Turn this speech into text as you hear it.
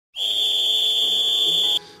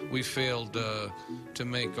we failed to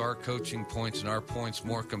make our coaching points and our points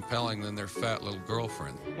more compelling than their fat little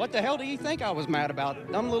girlfriend. What the hell do you think I was mad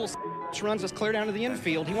about? Dumb little runs us clear down to the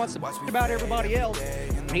infield. He wants to about everybody else,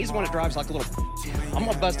 and he's the one that drives like a little. I'm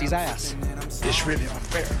gonna bust his ass. It's really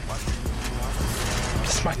unfair.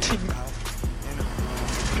 It's my team.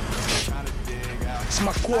 It's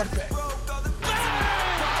my quarterback.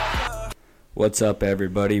 What's up,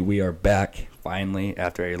 everybody? We are back finally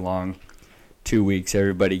after a long 2 weeks.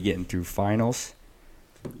 Everybody getting through finals.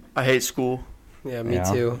 I hate school. Yeah, me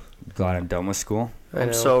too. Glad I'm done with school.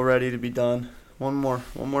 I'm so ready to be done. One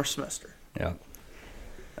more semester. Yeah.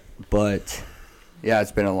 But yeah,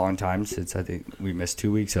 it's been a long time since I think we missed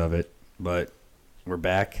 2 weeks of it. But we're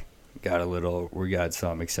back. We got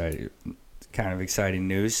some exciting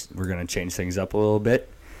news. We're gonna change things up a little bit.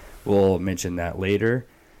 We'll mention that later.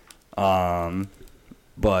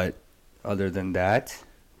 But other than that,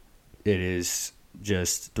 it is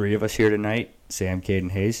just three of us here tonight. Sam, Cade,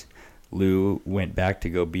 and Hayes. Lou went back to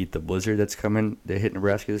go beat the blizzard that's coming to hit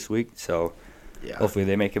Nebraska this week. So hopefully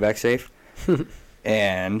they make it back safe.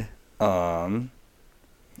 And, I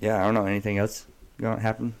don't know. Anything else going to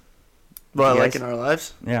happen? Well, like in our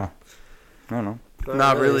lives? Yeah. I don't know.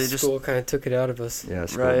 Not really. School kind of took it out of us. Yeah,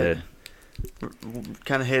 school did.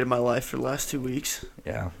 Kind of hated my life for the last 2 weeks.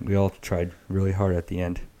 Yeah, we all tried really hard at the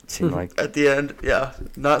end. It seemed like. At the end, yeah.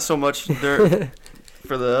 Not so much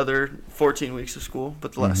for the other 14 weeks of school,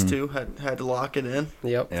 but the last two had to lock it in.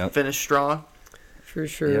 Yep. Finish strong. For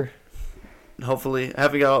sure. Yep. And hopefully, I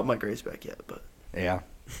haven't got all my grades back yet, but yeah.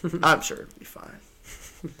 I'm sure it'll be fine.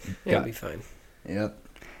 It'll be fine. Yep.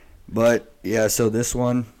 But, yeah, so this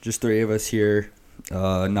one, just three of us here.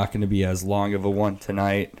 Not going to be as long of a one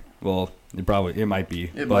tonight. Well, it might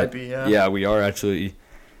be. It might be, yeah. Yeah, we are actually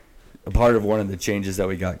a part of one of the changes that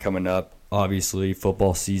we got coming up. Obviously,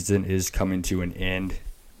 football season is coming to an end.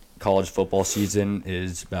 College football season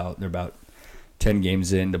is about 10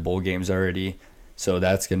 games in, the bowl games already. So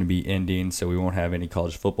that's going to be ending, so we won't have any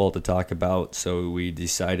college football to talk about. So we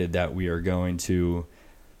decided that we are going to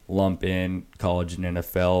lump in college and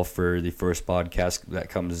NFL for the first podcast that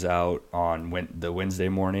comes out on the Wednesday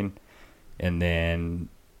morning. And then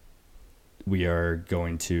we're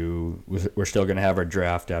still going to have our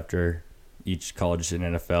draft after each college and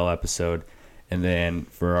NFL episode. And then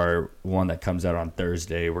for our one that comes out on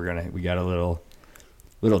Thursday, we got a little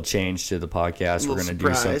change to the podcast. We're going to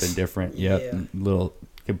do something different. Yep. Yeah. Little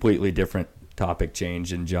completely different topic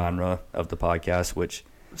change in genre of the podcast, which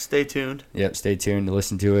stay tuned. Yep, stay tuned to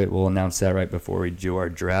listen to it. We'll announce that right before we do our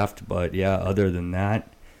draft. But yeah, other than that,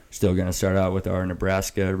 we're still going to start out with our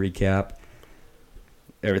Nebraska recap,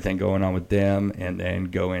 everything going on with them, and then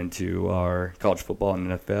go into our college football and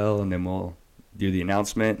NFL, and then we'll do the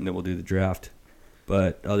announcement, and then we'll do the draft.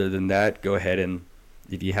 But other than that, go ahead and,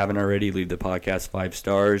 if you haven't already, leave the podcast 5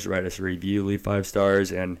 stars, write us a review, leave 5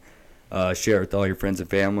 stars, and share it with all your friends and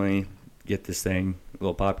family. Get this thing a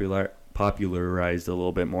little popularized a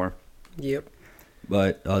little bit more. Yep.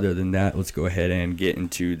 But other than that, let's go ahead and get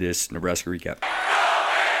into this Nebraska recap.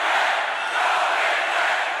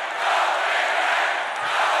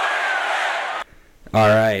 All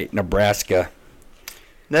right, Nebraska.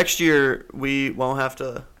 Next year, we'll have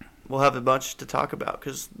a bunch to talk about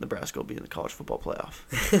because Nebraska will be in the college football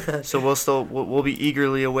playoff. So we'll be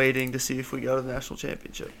eagerly awaiting to see if we go to the national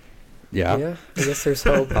championship. Yeah. I guess there's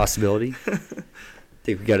hope. Possibility. I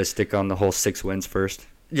think we got to stick on the whole 6 wins first.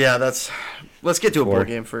 Yeah, let's get to a bowl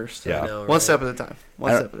game first. Yeah. Know, One step at a time.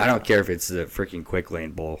 I don't care if it's the freaking Quick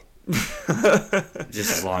Lane Bowl.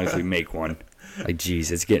 Just as long as we make one. Like,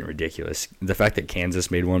 geez, it's getting ridiculous. The fact that Kansas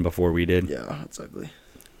made one before we did. Yeah, that's ugly.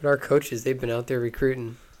 But our coaches, they've been out there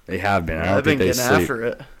recruiting. They have been. They've been getting after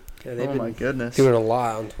it. Yeah, they've been my goodness. Doing a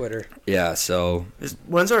lot on Twitter. Yeah, so.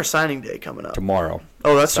 When's our signing day coming up? Tomorrow.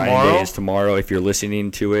 Oh, that's tomorrow? Signing day is tomorrow. If you're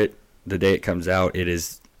listening to it, the day it comes out, it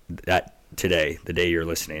is today, the day you're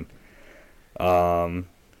listening. So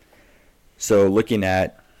looking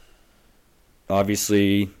at,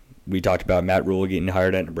 obviously, we talked about Matt Rule getting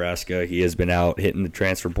hired at Nebraska. He has been out hitting the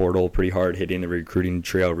transfer portal pretty hard, hitting the recruiting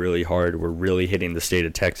trail really hard. We're really hitting the state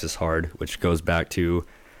of Texas hard, which goes back to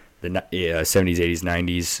the 70s, 80s,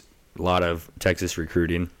 90s. A lot of Texas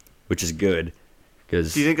recruiting, which is good. Do you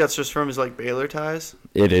think that's just from his Baylor ties?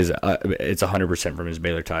 It is. It's 100% from his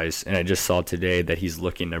Baylor ties. And I just saw today that he's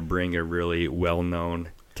looking to bring a really well-known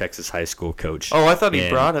Texas high school coach. Oh, I thought he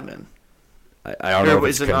brought him in. I don't know if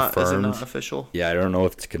it's confirmed. Is it not official? Yeah, I don't know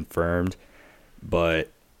if it's confirmed, but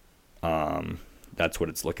that's what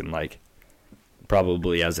it's looking like.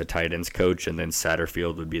 Probably as a tight ends coach, and then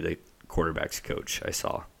Satterfield would be the quarterback's coach, I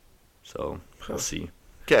saw. So we'll see.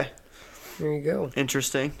 Okay. There you go.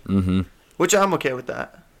 Interesting. Mm-hmm. Which I'm okay with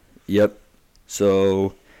that. Yep.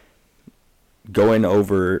 So we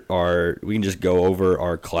can just go over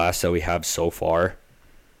our class that we have so far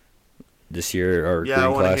this year, our Yeah, I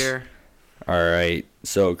recruiting want class. to hear. All right.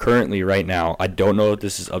 So currently, right now, I don't know if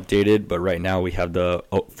this is updated, but right now we have the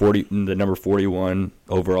number 41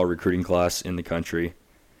 overall recruiting class in the country,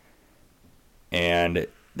 and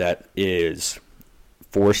that is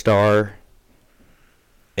 4-star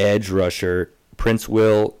edge rusher Prince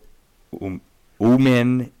Will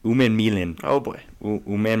Umen Milan. Oh boy.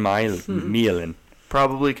 Umen Milan.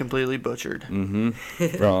 Probably completely butchered.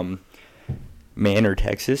 Mm-hmm. From Manor,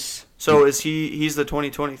 Texas. So is he's the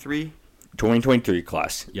 2023? 2023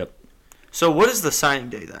 class. Yep. So what is the signing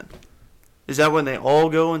day then? Is that when they all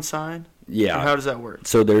go and sign? Yeah. Or how does that work?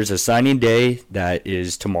 So there's a signing day that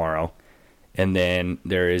is tomorrow, and then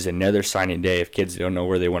there is another signing day. If kids don't know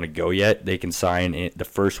where they want to go yet, they can sign it the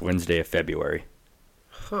first Wednesday of February.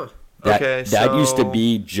 Huh. That used to so-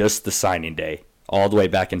 be just the signing day all the way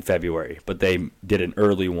back in February, but they did an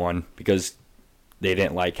early one because they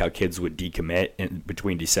didn't like how kids would decommit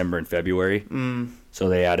between December and February. So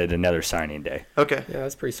they added another signing day. Okay. Yeah,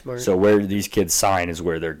 that's pretty smart. So where these kids sign is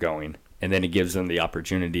where they're going. And then it gives them the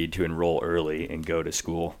opportunity to enroll early and go to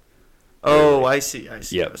school. Oh, I see.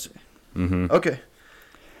 Yep. I see. Mm-hmm. Okay.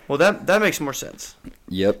 Well, that makes more sense.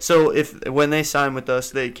 Yep. So when they sign with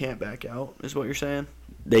us, they can't back out, is what you're saying?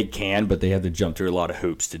 They can, but they have to jump through a lot of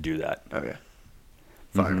hoops to do that. Okay.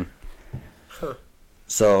 Fire. Mhm.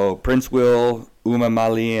 So Prince Will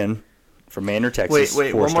Umamalian from Manor, Texas.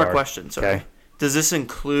 Wait, one more 4-star. question. Sorry. Okay. Does this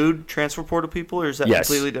include transfer portal people, or is that Yes.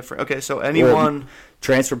 completely different? Okay, so anyone.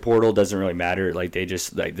 Transfer portal doesn't really matter. Like they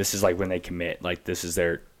just this is like when they commit. Like this is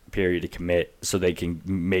their period to commit, so they can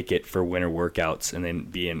make it for winter workouts and then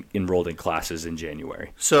be enrolled in classes in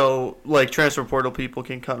January. So like transfer portal people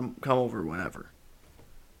can come over whenever.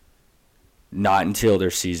 Not until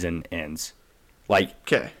their season ends. Like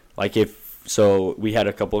Okay. We had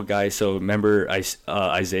a couple of guys. So remember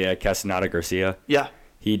Isaiah Castaneda Garcia? Yeah.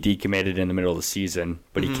 He decommitted in the middle of the season,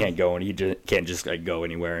 but he can't go, and he can't just go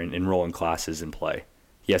anywhere and enroll in classes and play.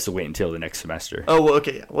 He has to wait until the next semester. Oh, well,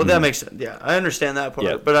 okay. Yeah. Well, that makes sense. Yeah, I understand that part.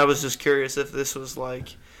 Yeah. But I was just curious if this was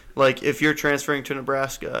like if you're transferring to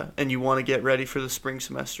Nebraska and you want to get ready for the spring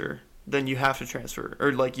semester, then you have to transfer,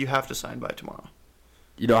 or you have to sign by tomorrow.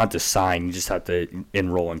 You don't have to sign; you just have to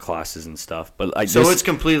enroll in classes and stuff. But So it's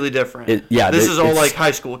completely different. This is all it's-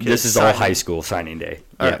 high school kids. This is all signing. high school signing day.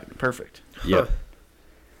 All Yeah. right, perfect. Yep.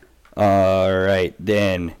 All right,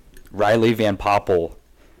 then Riley Van Poppel,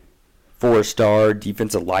 4-star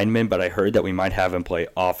defensive lineman, but I heard that we might have him play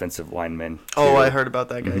offensive lineman. Oh, too. I heard about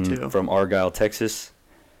that guy too. From Argyle, Texas.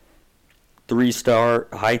 3-star,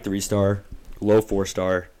 high 3-star, low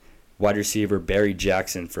 4-star, wide receiver Barry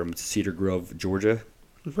Jackson from Cedar Grove, Georgia.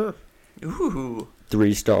 Ooh.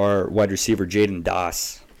 3-star wide receiver Jaden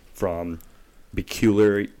Doss from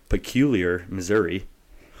Peculiar, Missouri.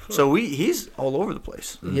 So he's all over the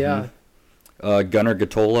place. Yeah. Gunnar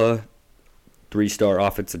Gatola, 3-star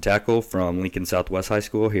offensive tackle from Lincoln Southwest High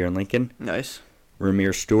School here in Lincoln. Nice.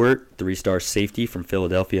 Ramir Stewart, 3-star safety from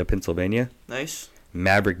Philadelphia, Pennsylvania. Nice.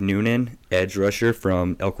 Maverick Noonan, edge rusher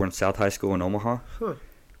from Elkhorn South High School in Omaha. Huh.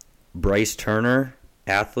 Bryce Turner,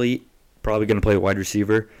 athlete, probably going to play wide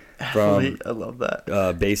receiver from I love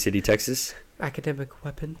that. Bay City, Texas. Academic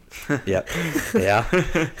weapon. Yeah.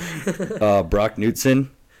 Brock Knutson,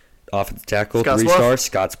 offensive tackle, Scottsbluff? 3-star,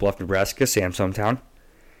 Scottsbluff, Nebraska, Sam's hometown.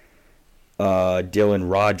 Dylan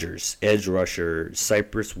Rogers, edge rusher,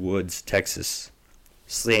 Cypress Woods, Texas.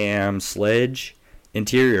 Sam Sledge,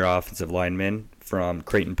 interior offensive lineman from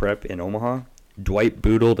Creighton Prep in Omaha. Dwight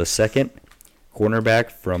Boodle II,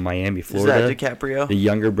 cornerback from Miami, Is Florida. that DiCaprio? The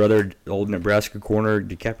younger brother, old Nebraska corner,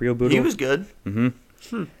 DiCaprio Boodle. He was good.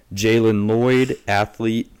 Jalen Lloyd,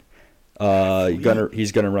 athlete.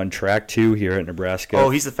 He's gonna run track too here at Nebraska. Oh,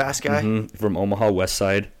 he's the fast guy. From Omaha West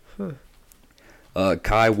Side.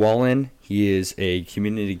 Kai Wallen, he is a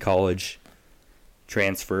community college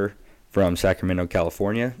transfer from Sacramento,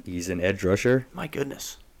 California. He's an edge rusher. My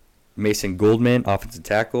goodness. Mason Goldman, offensive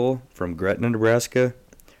tackle from Gretna, Nebraska.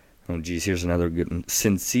 Oh, geez, here's another good one.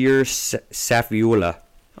 Sincere Safiola,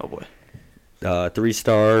 Oh boy.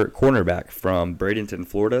 3-star cornerback from Bradenton,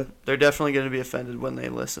 Florida. They're definitely going to be offended when they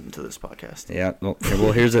listen to this podcast. Yeah.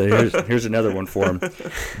 Well, here's another one for him.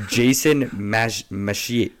 Jason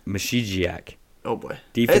Mashigiak, Oh boy.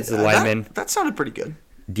 defensive lineman. That sounded pretty good.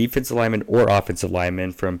 Defensive lineman or offensive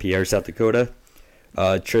lineman from Pierre, South Dakota.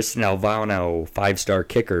 Tristan Alvano, 5-star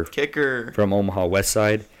kicker Kicker. from Omaha West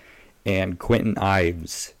Side. And Quentin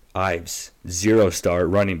Ives, 0-star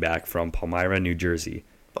running back from Palmyra, New Jersey.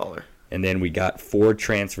 Baller. And then we got 4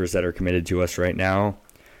 transfers that are committed to us right now.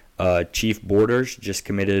 Chief Borders just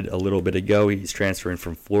committed a little bit ago. He's transferring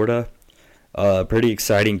from Florida. Pretty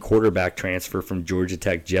exciting quarterback transfer from Georgia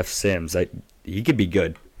Tech, Jeff Sims. He could be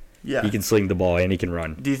good. Yeah. He can sling the ball and he can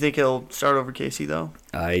run. Do you think he'll start over Casey, though?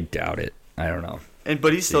 I doubt it. I don't know.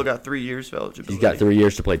 But he's still got 3 years of eligibility. He's got 3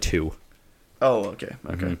 years to play 2. Oh, okay.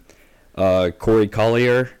 Okay. Corey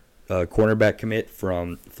Collier, cornerback commit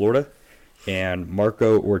from Florida. And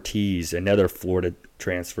Marco Ortiz, another Florida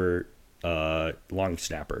transfer, long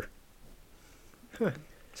snapper. Huh.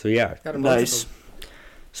 So, yeah. Got a bunch of Nice. them.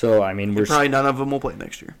 So, I mean, we're Probably none of them will play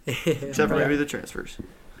next year, except for maybe the transfers.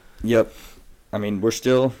 Yep. I mean, we're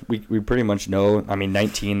still, we pretty much know. I mean,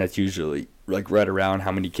 19, that's usually like right around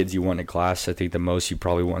how many kids you want in a class. I think the most you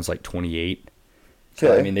probably want is like 28. So,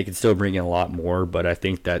 Okay. I mean, they can still bring in a lot more, but I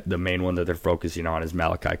think that the main one that they're focusing on is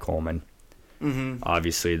Malachi Coleman. Mm-hmm.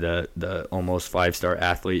 Obviously, the almost 5-star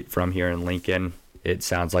athlete from here in Lincoln. It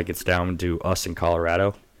sounds like it's down to us in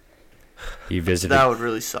Colorado. He visited. That would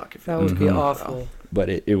really suck if That would be Mhm. awful. But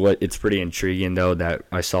it's pretty intriguing, though, that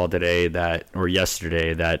I saw today or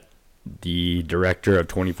yesterday that the director of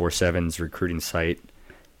 24/7's recruiting site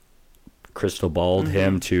crystal balled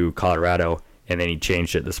him to Colorado, and then he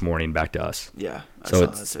changed it this morning back to us. Yeah, I So saw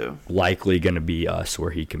it's that too. likely going to be us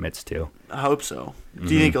where he commits to. I hope so.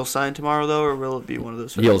 Do you think he'll sign tomorrow, though, or will it be one of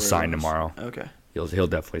those? He'll February sign ones? tomorrow. Okay. He'll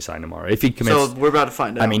definitely sign tomorrow if he commits. So we're about to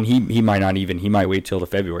find out. I mean, he might not even. He might wait till the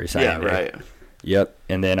February signing yeah, day. right. Yep.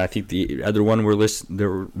 And then I think the other one they're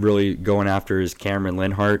really going after is Cameron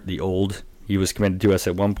Linhart, the old. He was committed to us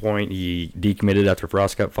at one point. He decommitted after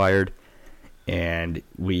Frost got fired, and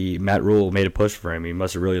Matt Rule made a push for him. He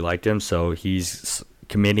must have really liked him, so he's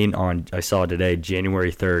committing on. I saw today,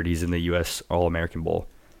 January 3rd. He's in the U.S. All-American Bowl.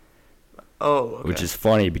 Oh, okay. Which is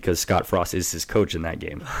funny because Scott Frost is his coach in that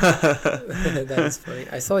game. That is funny.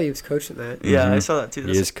 I saw he was coaching that. Yeah, I Mhm. saw that too.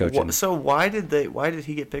 He is coaching. So why did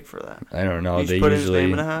he get picked for that? I don't know. He They just put his usually,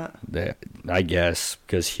 name in a hat? I guess,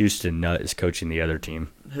 because Houston Nutt is coaching the other team.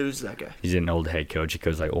 Who's that guy? He's an old head coach. He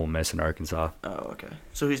coaches like Ole Miss and Arkansas. Oh, okay.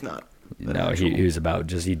 So he's not. an No, actual- he was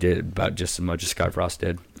he did about just as much as Scott Frost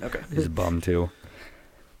did. Okay. He's a bum too.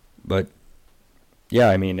 But yeah,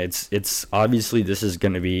 I mean, it's obviously this is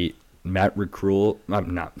going to be Matt Recruit.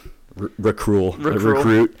 I'm not Recruit.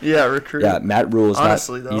 Recruit. Yeah, recruit. Yeah, Matt Rule is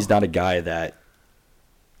Honestly, not. though. He's not a guy that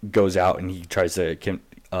goes out and he tries to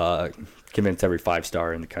convince every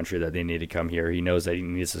 5-star in the country that they need to come here. He knows that he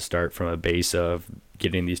needs to start from a base of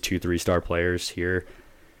getting these 2-3-star players here.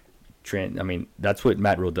 I mean, that's what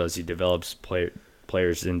Matt Rule does. He develops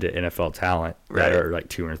players into NFL talent Right. that are like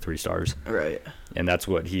 2 or 3 stars. Right. And that's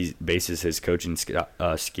what he bases his coaching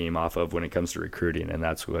scheme off of when it comes to recruiting. And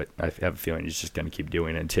that's what I have a feeling he's just going to keep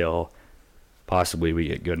doing until possibly we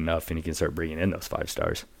get good enough and he can start bringing in those 5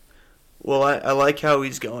 stars. Well, I like how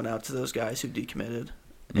he's going out to those guys who decommitted,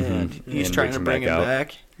 and he's And trying to bring brings them them back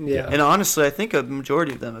back. Yeah. And honestly, I think a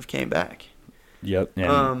majority of them have came back. Yep.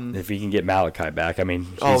 And if he can get Malachi back, I mean,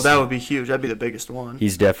 That would be huge. That'd be the biggest one.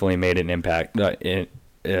 he's definitely made an impact. Made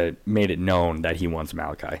it known that he wants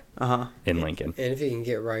Malachi in Lincoln. And if he can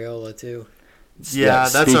get Raiola too. Yeah,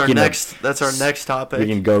 that's our speaking next. of- That's our next topic. We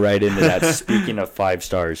can go right into that. Speaking of 5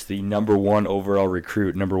 stars, the number 1 overall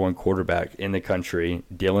recruit, number 1 quarterback in the country,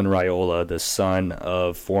 Dylan Raiola, the son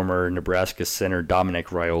of former Nebraska center Dominic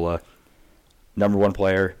Raiola, number 1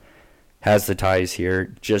 player, has the ties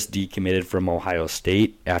here, just decommitted from Ohio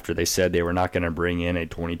State after they said they were not going to bring in a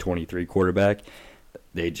 2023 quarterback.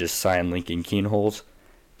 They just signed Lincoln Keenholz,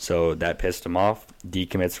 so that pissed him off.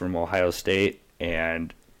 Decommits from Ohio State,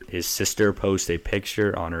 and his sister posted a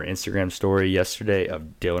picture on her Instagram story yesterday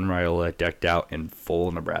of Dylan Raiola decked out in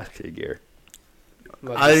full Nebraska gear.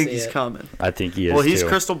 I think he's coming. I think he is. Well, he's too.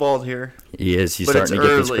 crystal balled here. He is. He's but starting to it's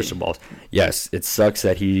get these early. crystal balls. Yes, it sucks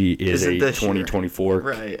that he is Isn't a this year. 2024.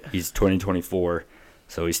 Right. He's 2024,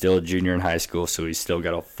 so he's still a junior in high school. So he's still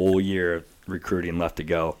got a full year of recruiting left to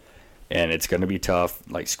go, and it's going to be tough.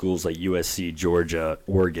 Like schools like USC, Georgia,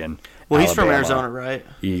 Oregon. Well, he's from Alabama. Arizona, right?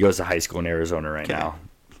 He goes to high school in Arizona right Okay. now.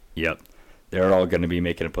 Yep. They're all going to be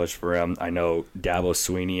making a push for him. I know Dabo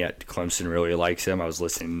Sweeney at Clemson really likes him. I was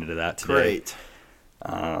listening to that today. Great.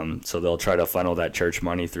 So they'll try to funnel that church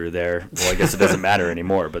money through there. Well, I guess it doesn't matter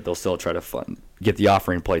anymore, but they'll still try to get the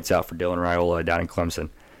offering plates out for Dylan Raiola down in Clemson.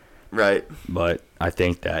 Right. But I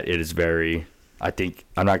think that it is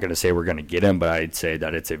I'm not going to say we're going to get him, but I'd say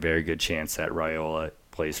that it's a very good chance that Raiola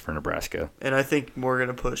plays for Nebraska. And I think we're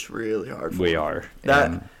gonna push really hard. For We him. are. That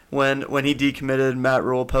And- when he decommitted, Matt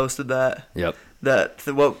Rule posted that. Yep. I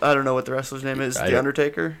don't know what the wrestler's name is. The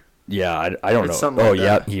Undertaker. Yeah, I don't It's know. something Oh, like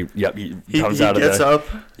yeah. that. He comes he out of gets the. up.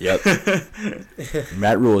 Yep.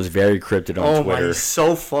 Matt Rule is very cryptid on Oh Twitter. my, he's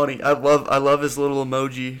so funny. I love his little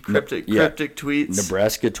emoji, cryptic tweets.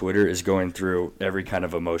 Nebraska Twitter is going through every kind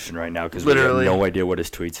of emotion right now because we have Literally. no idea what his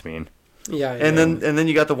tweets mean. Yeah, And then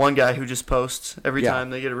you got the one guy who just posts every time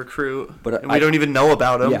they get a recruit, But and we don't even know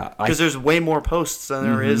about him Yeah, because there's way more posts than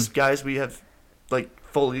there is guys we have like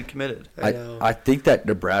fully committed. I know. I think that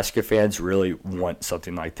Nebraska fans really want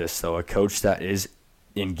something like this, though. A coach that is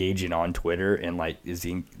engaging on Twitter and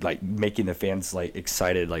making the fans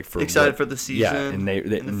excited for the season. Yeah, and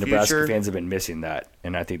in the Nebraska future. fans have been missing that,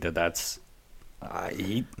 and I think that's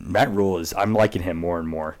Matt Rule is. I'm liking him more and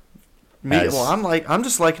more. I'm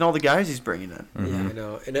just liking all the guys he's bringing in. Yeah, I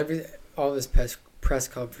know. And all of his press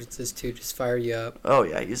conferences too just fire you up. Oh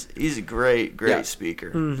yeah, he's a great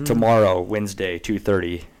speaker. Mm-hmm. Tomorrow, Wednesday,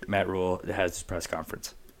 2:30, Matt Rule has his press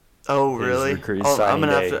conference. Oh His really? recruit I'm signing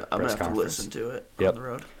gonna day have to press conference. listen to it Yep. on the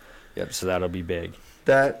road. Yep, so that'll be big.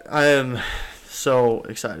 That I am so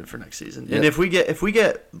excited for next season. Yep. And if we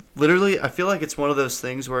get literally, I feel like it's one of those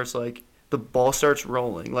things where it's like the ball starts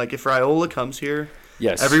rolling. Like if Raiola comes here,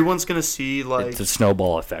 Yes, everyone's gonna see it's a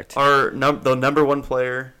snowball effect. the number one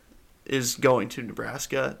player is going to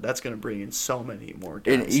Nebraska. That's gonna bring in so many more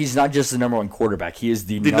guys. And he's not just the number one quarterback; he is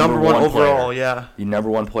the number one overall. player, Yeah. the number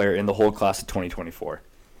one player in the whole class of 2024.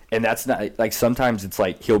 And that's not sometimes it's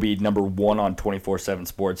he'll be number 1 on 24/7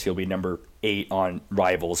 Sports. He'll be number 8 on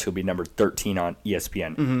Rivals. He'll be number 13 on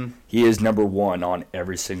ESPN. Mm-hmm. He is number 1 on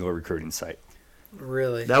every single recruiting site.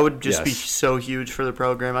 Really? That would just be Yes. so huge for the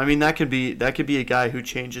program. I mean, that could be a guy who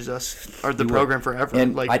changes us or the He would. program forever.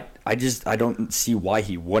 And I don't see why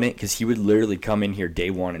he wouldn't, because he would literally come in here day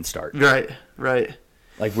 1 and start. right.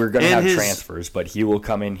 We're gonna And have his- transfers, but he will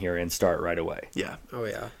come in here and start right away. Yeah. Oh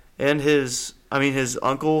yeah. And his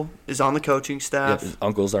uncle is on the coaching Yep, staff, his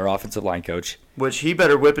uncle's our offensive line coach. which he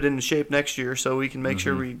better whip it into shape next year so we can make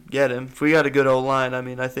sure we get him. If we got a good O-line,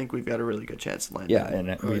 I think we've got a really good chance to land Yeah, him.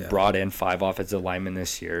 and we brought in 5 offensive linemen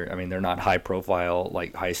this year. I mean, they're not high-profile,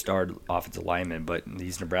 high-starred offensive linemen, but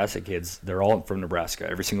these Nebraska kids, they're all from Nebraska,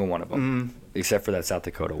 every single one of them, except for that South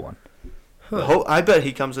Dakota one. I bet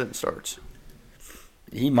he comes in and starts.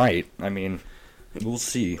 He might. I mean, we'll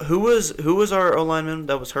see. Who was our O-lineman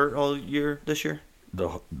that was hurt all year this year?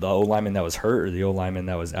 The O-lineman that was hurt, or the O-lineman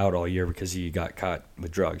that was out all year because he got caught with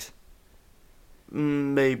drugs?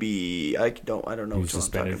 Maybe I don't know. He was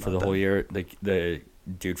suspended for the whole year. The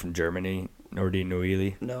dude from Germany, Nordi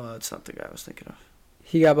Nuili. No, that's not the guy I was thinking of.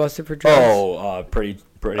 He got busted for drugs. Oh, Teddy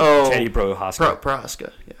Prohaska.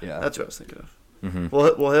 Prohaska. Yeah. That's what I was thinking of.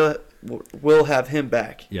 Mm-hmm. We'll have him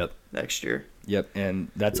back. Yep. Next year. Yep,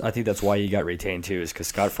 and I think that's why he got retained too, is because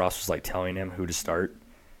Scott Frost was telling him who to start,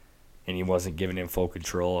 and he wasn't giving him full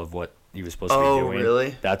control of what he was supposed to be doing. Oh,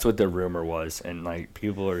 really? That's what the rumor was, and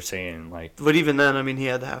people are saying But even then, he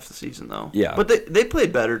had half the season though. Yeah. But they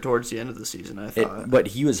played better towards the end of the season, I thought. but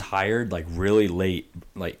he was hired really late,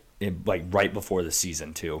 right before the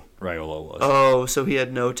season too. Raiola was. Oh, so he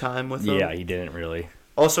had no time with them. Yeah, he didn't really.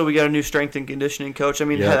 Also, we got a new strength and conditioning coach. Yep.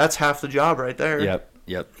 That's half the job right there. Yep.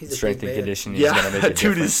 He's a Strength big and man. conditioning is gonna Yeah, make that a dude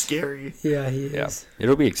difference. is scary. Yeah, he is. Yeah,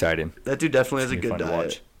 it'll be exciting. That dude definitely has a It's gonna good be fun to diet.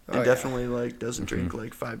 watch. And Oh, yeah. definitely doesn't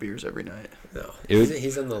drink 5 beers every night. No, It would-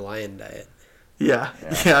 he's on the lion diet. Yeah.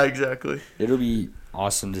 Yeah, exactly. It'll be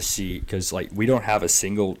awesome to see, because we don't have a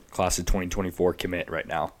single class of 2024 commit right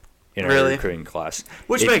now in our Really? recruiting class.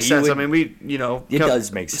 Which If makes he sense. would- It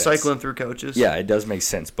does make sense. Cycling through coaches. Yeah, it does make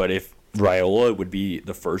sense. But if Raiola would be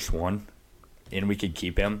the first one, and we could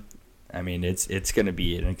keep him, it's going to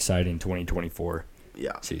be an exciting 2024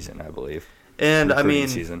 Yeah. season, I believe. And Recruiting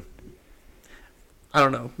season. I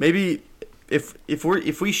don't know. Maybe if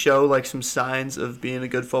we show some signs of being a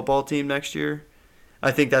good football team next year,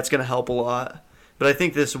 I think that's going to help a lot. But I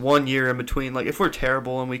think this 1 year in between, if we're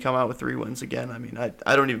terrible and we come out with 3 wins again,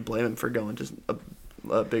 I don't even blame him for going to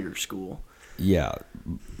a bigger school. Yeah,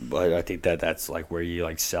 but I think that's where you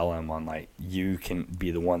sell him on you can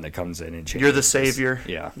be the one that comes in and changes. You're the savior.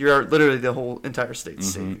 Yeah. You're literally the whole entire state's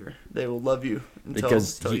Mhm. savior. They will love you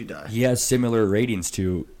until you die. he has similar ratings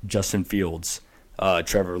to Justin Fields,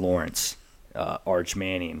 Trevor Lawrence, Arch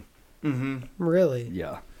Manning. Mm-hmm. Really?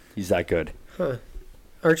 Yeah, he's that good. Huh.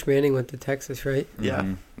 Arch Manning went to Texas, right? Yeah.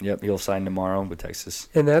 Mhm. Yep, he'll sign tomorrow with Texas.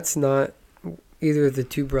 And that's not either of the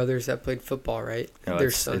 2 brothers that played football, right? No, Their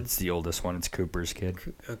it's sons. the oldest one. It's Cooper's kid.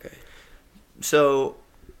 Okay. So,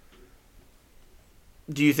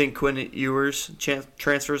 do you think Quinn Ewers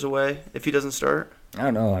transfers away if he doesn't start? I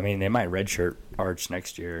don't know. They might redshirt Arch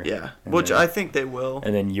next year. Yeah, And which then- I think they will.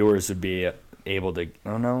 And then Ewers would be able to. I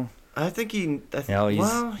don't know. I think he. He 'cause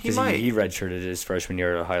might. He redshirted his freshman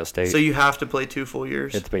year at Ohio State. So you have to play 2 full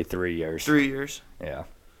years. You have to play 3 years. 3 years. Yeah.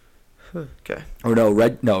 Okay. Or no,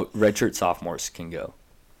 redshirt sophomores can go.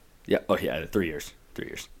 Yeah. Oh yeah, 3 years. 3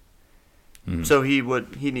 years. Mhm. So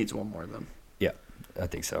he needs one more then. Yeah, I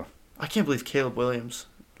think so. I can't believe Caleb Williams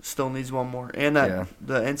still needs one more, and that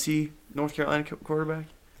the NC North Carolina quarterback.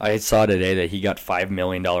 I saw today that he got $5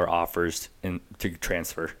 million offers to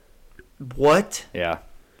transfer. What? Yeah,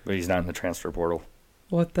 but he's not in the transfer portal.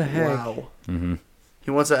 What the heck? Wow. Mm-hmm. He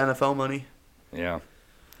wants that NFL money. Yeah.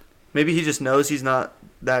 Maybe he just knows he's not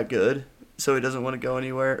that good, so he doesn't want to go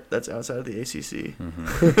anywhere that's outside of the ACC.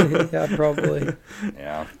 Mm-hmm. Yeah, probably.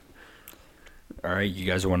 Yeah. All right, you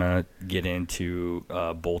guys want to get into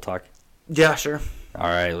bowl talk? Yeah, sure. All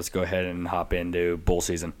right, let's go ahead and hop into bowl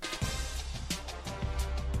season.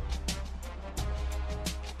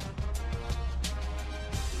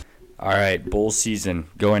 All right, bowl season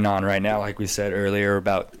going on right now. Like we said earlier,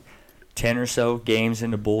 about 10 or so games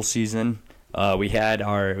into bowl season. We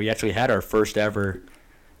actually had our first ever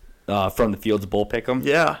from the Fields Bowl Pick'em.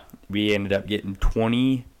 Yeah. We ended up getting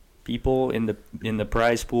 20 people in the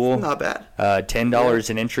prize pool. Not bad. $10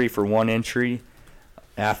 an entry for one entry.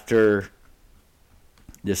 After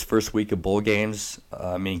this first week of bowl games,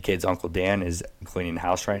 me and Kid's Uncle Dan is cleaning the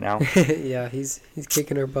house right now. Yeah, he's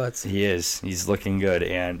kicking our butts. He is. He's looking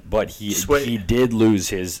good, but he Sweet. did lose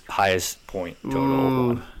his highest point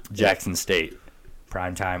total. Ooh. Jackson State.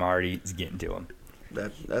 Primetime already is getting to him.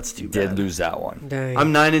 That's too He bad. did lose that one. Dang.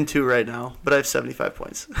 I'm 9-2 right now, but I have 75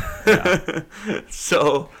 points. Yeah.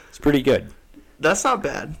 So It's pretty good. that's not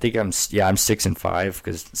bad. I think I'm 6-5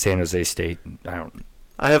 because San Jose State.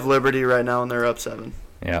 I have Liberty right now, and they're up 7.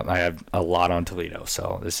 Yeah, I have a lot on Toledo,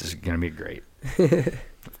 so this is gonna be great.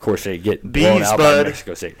 Of course, they get blown Bees, out bud. by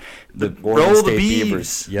Mexico State. The Roll Oregon the State bees.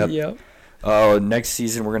 Beavers. Yep. Yep. Next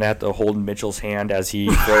season, we're gonna have to hold Mitchell's hand as he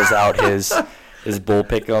fills out his bowl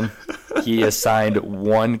pick'em. He assigned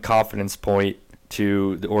 1 confidence point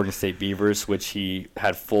to the Oregon State Beavers, which he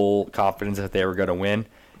had full confidence that they were going to win,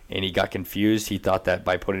 and he got confused. He thought that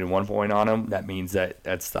by putting 1 point on them, that means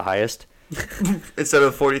that's the highest Instead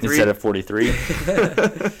of 43. instead of 43.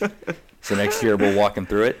 So next year we'll walk him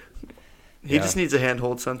through it. He just needs a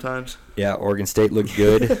handhold sometimes. Yeah, Oregon State looked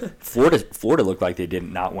good. Florida looked like they did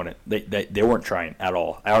not want it. They weren't trying at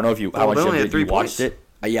all. I don't know if how much they of only had it 3 you watched points. it.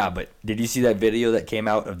 Yeah, but did you see that video that came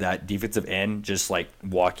out of that defensive end just like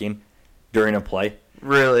walking during a play?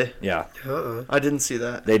 Really? Yeah, I didn't see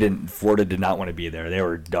that. Florida did not want to be there. They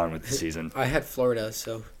were done with the season. I had Florida,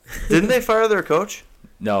 so. Didn't they fire their coach?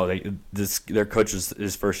 No, their coach was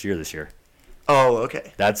his first year this year. Oh,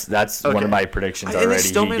 okay. That's one Okay. of my predictions And they already.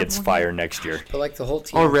 still He made gets one fired next year. But like the whole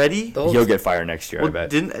team. Already? The whole He'll team. get fired next year, I Well, bet.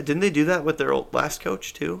 didn't they do that with their last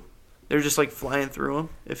coach too? They were just like flying through him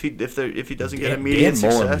if he doesn't get immediate Dan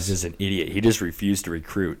Mullen was success. just an idiot. He just refused to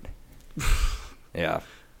recruit. Yeah.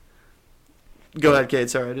 Go ahead, Kate.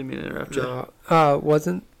 Sorry, I didn't mean to interrupt you. No,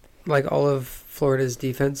 wasn't like all of Florida's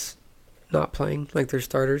defense not playing, like their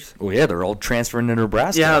starters? Well, yeah, they're all transferring to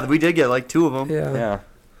Nebraska. Yeah, we did get like 2 of them. Yeah. Yeah.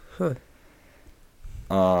 Huh.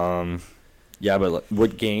 Yeah, but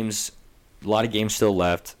what games? A lot of games still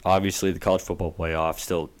left. Obviously, the college football playoff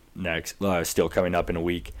still still coming up in a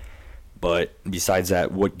week. But besides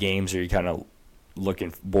that, what games are you kind of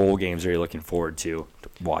bowl games are you looking forward to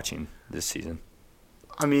watching this season?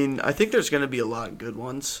 I mean, I think there's going to be a lot of good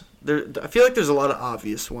ones. I feel like there's a lot of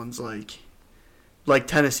obvious ones like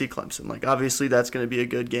Tennessee Clemson. Like obviously that's going to be a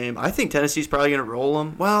good game. I think Tennessee's probably going to roll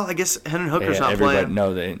them. Well, I guess Hendon Hooker's not playing.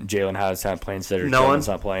 No, Jalen Howard's not playing. Cedric No one? Tillman's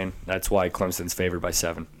not playing. That's why Clemson's favored by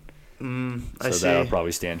 7. I So see. that'll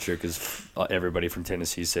probably stand true because everybody from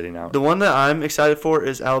Tennessee's sitting out. The one that I'm excited for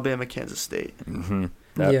is Alabama Kansas State. Mm-hmm.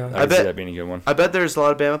 Yeah. I bet- see that being a good one. I bet there's a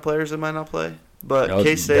lot of Bama players that might not play, but No,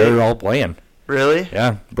 K-State they're all playing. really.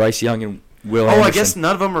 Yeah, Bryce Young and Will. Oh, Anderson. I guess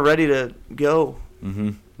none of them are ready to go.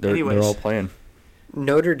 Mm-hmm. They're Anyways. all playing.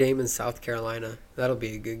 Notre Dame and South Carolina. That'll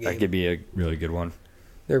be a good game. That could be a really good one.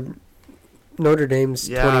 They're Notre Dame's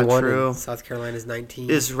Yeah, 21 true. and South Carolina's 19.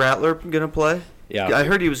 Is Rattler gonna play? Yeah. I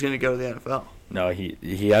heard he was gonna go to the NFL. No,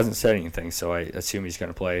 he hasn't said anything, so I assume he's going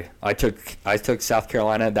to play. I took South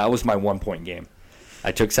Carolina. That was my 1 point game.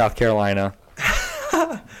 I took South Carolina.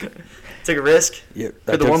 Take a risk. Yeah,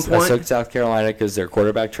 For the 1 point? I took South Carolina because their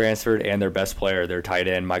quarterback transferred and their best player, their tight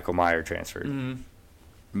end Michael Meyer, transferred. Mm-hmm.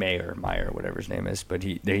 Meyer, whatever his name is, but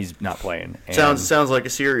he's not playing. And Sounds like a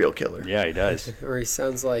serial killer. Yeah, he does. Or he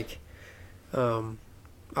sounds like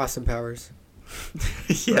Austin Powers.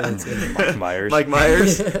 Yeah. Mike Myers. Mike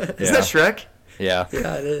Myers. Isn't Yeah. that Shrek? Yeah,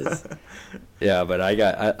 Yeah, it is. yeah, but I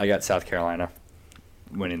got South Carolina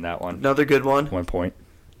winning that one. Another good one. 1 point.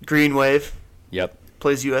 Green Wave Yep.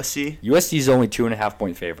 plays USC. USC's only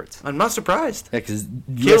 2.5-point favorites. I'm not surprised. Yeah, because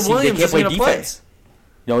Caleb Williams they can't isn't play gonna play. defense.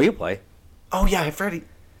 No, he'll play. Oh yeah, I forgot.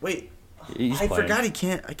 Wait, He's I playing. forgot he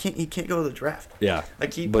can't. He can't go to the draft. Yeah. I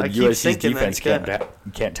keep USC's thinking defense that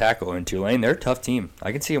he can't tackle in Tulane. They're a tough team.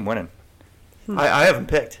 I can see them winning. I haven't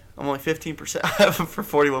picked. I'm only 15%. I have him for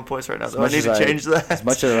 41 points right now, so I need to change that. As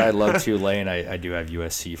much as I love Tulane, I do have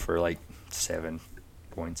USC for like 7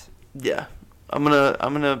 points. Yeah, I'm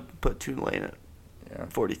gonna put Tulane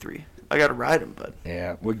at 43. I gotta ride him, bud.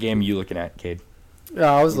 Yeah. What game are you looking at, Cade?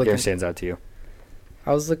 I was What looking. game stands out to you?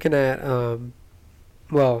 I was looking at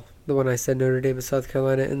the one I said, Notre Dame and South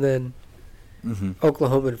Carolina, and then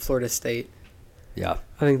Oklahoma and Florida State. Yeah.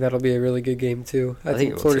 I think that'll be a really good game too. I think think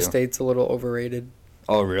it will, Florida too. State's a little overrated.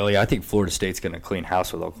 Oh, really? I think Florida State's going to clean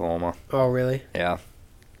house with Oklahoma. Oh, really? Yeah.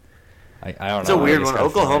 I don't know. It's a weird I just one. got a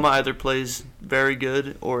feeling. Oklahoma either plays very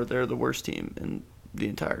good or they're the worst team in the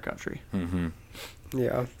entire country.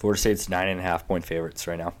 Yeah, Florida State's 9.5-point favorites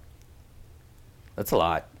right now. That's a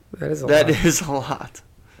lot. that is a That lot. is a lot.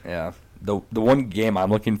 Yeah. The one game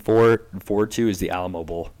I'm looking forward to is the Alamo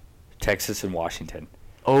Bowl, Texas and Washington.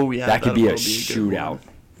 Oh yeah, that could be a will good shootout. one.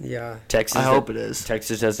 Yeah, Texas. I hope it is.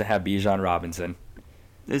 Texas doesn't have Bijan Robinson.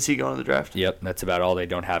 Is he going to the draft? Yep, that's about all they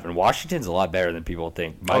don't have. And Washington's a lot better than people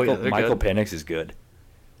think. Oh, yeah, Michael they're Penix is good.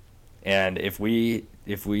 And if we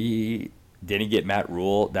didn't get Matt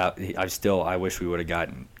Rule, I wish we would have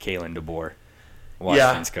gotten Kalen DeBoer,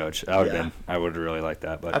 Washington's coach. That would have been. I would have really liked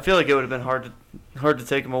that. But I feel like it would have been hard to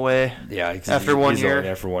take him away. yeah, 'cause after 1 he's year. only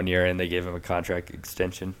there for 1 year, and they gave him a contract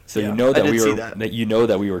extension. So Yeah, you know I that did we see were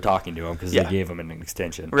that. we were talking to him because Yeah. they gave him an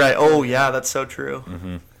extension. Right. Oh yeah, that's so true.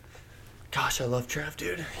 Mm-hmm. Gosh, I love Trav,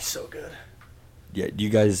 dude. He's so good. Yeah. Do you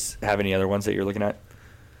guys have any other ones that you're looking at?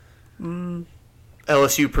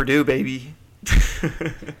 LSU Purdue, baby.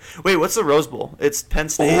 Wait, what's the Rose Bowl? It's Penn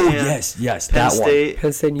State. Oh and yes, Penn that State.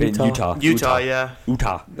 Penn State and one. Utah. Utah, yeah.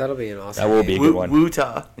 Utah. That'll be an awesome. That will be a good one.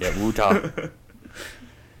 Utah. Yeah, Utah.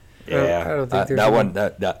 Yeah, I don't think there's that any- one.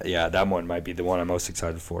 That one might be the one I'm most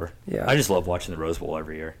excited for. Yeah. I just love watching the Rose Bowl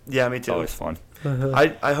every year. Yeah, me It's too. always fun.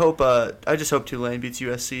 I hope I just hope Tulane beats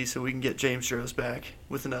USC so we can get James Rose back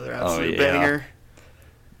with another absolute yeah. banger.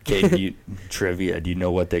 Okay, trivia. Do you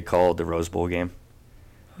know what they call the Rose Bowl game?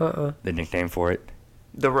 The nickname for it?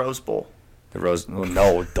 The Rose Bowl. The Rose. Well,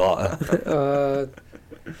 no, duh.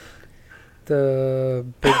 The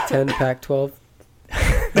Big Ten, Pac-12.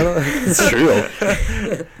 It's true.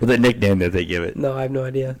 Well, the nickname that they give it. No, I have no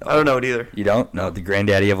idea. I don't know it either. You don't? No, the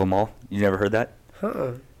granddaddy of them all. You never heard that?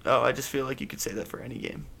 Uh-uh. Oh, I just feel like you could say that for any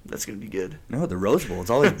game. That's gonna be good. No, the Rose Bowl. It's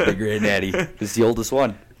always the granddaddy. It's the oldest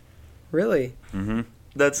one. Really? Mm-hmm.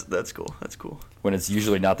 That's cool. That's cool. When it's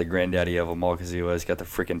usually not the granddaddy of them all because he always got the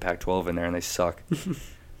freaking Pac-12 in there and they suck.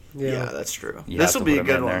 Yeah, that's true. You This have will to be put a 'em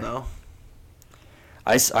good in one there. though.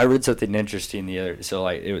 I read something interesting the other. So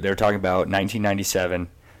they were talking about 1997.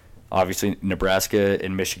 Obviously, Nebraska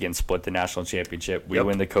and Michigan split the national championship. We Yep.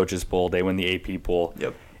 win the coaches poll. They win the AP poll.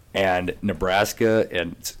 Yep. And Nebraska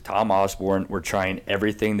and Tom Osborne were trying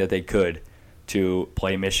everything that they could to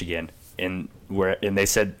play Michigan. And they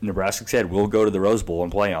said Nebraska said we'll go to the Rose Bowl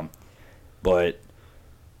and play them, but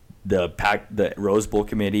the Rose Bowl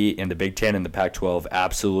committee and the Big Ten and the Pac-12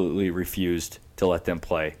 absolutely refused to let them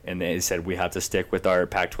play, and they said we have to stick with our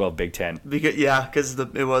Pac-12 Big Ten. Because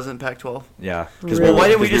it wasn't Pac-12. Yeah. Really? Well, why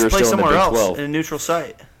didn't we because just were play still in the somewhere Big else 12. in a neutral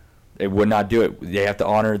site? They would not do it. They have to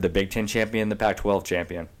honor the Big Ten champion, the Pac-12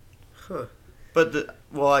 champion. But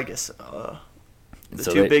I guess the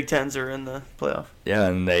So two they- Big Tens are in the playoff. Yeah,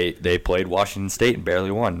 and they played Washington State and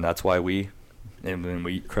barely won. And that's why we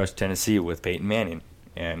crushed Tennessee with Peyton Manning,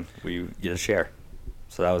 and we get a share.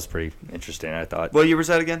 So that was pretty interesting, I thought. What year was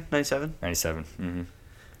that again? 97? 97. Mm-hmm.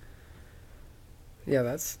 Yeah,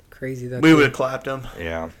 that's crazy. That We would have clapped them.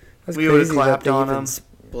 Yeah. That's we would've crazy clapped that they on even 'em.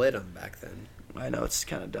 Split them back then. I know, it's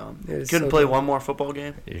kind of dumb. It is Couldn't so play dumb. one more football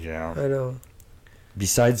game? Yeah. I know.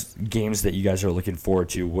 Besides games that you guys are looking forward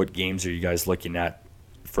to, what games are you guys looking at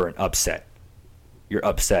for an upset? Your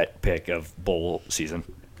upset pick of bowl season.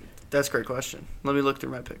 That's a great question. Let me look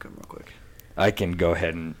through my pick 'em real quick. I can go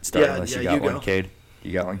ahead and start unless you yeah, got you one, go. Cade.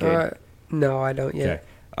 You got one, Cade? No, I don't yet. Okay.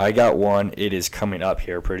 I got one. It is coming up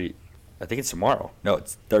here I think it's tomorrow. No,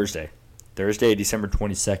 it's Thursday. Thursday, December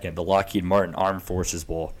 22nd, the Lockheed Martin Armed Forces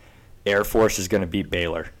Bowl. Air Force is going to beat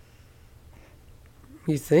Baylor.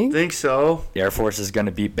 You think? Think so. The Air Force is going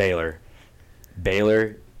to beat Baylor.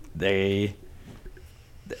 Baylor, the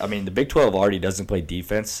Big 12 already doesn't play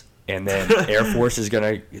defense, and then Air Force is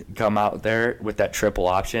going to come out there with that triple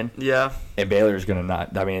option, Yeah. and Baylor is going to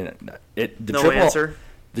not. I mean, No answer.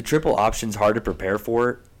 The triple option's hard to prepare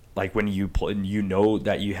for like when you play, you know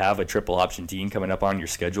that you have a triple option team coming up on your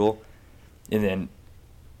schedule, and then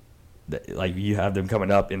like you have them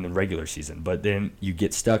coming up in the regular season, but then you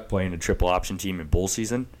get stuck playing a triple option team in bowl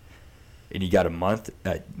season, and you got a month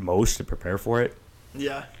at most to prepare for it.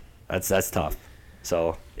 Yeah. That's tough.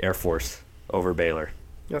 So Air Force over Baylor.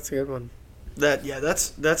 That's a good one.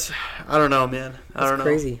 That's I don't know, man. I don't know.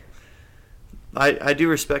 Crazy. I do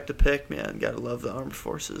respect the pick, man. Gotta love the Armed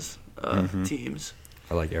Forces teams.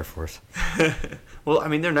 I like Air Force. Well, I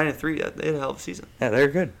mean, they're 9-3. They had a hell of a season. Yeah, they're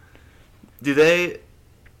good. Do they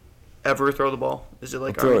ever throw the ball? Is it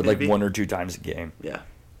like throw it Army, like Navy? 1 or 2 times a game. Yeah.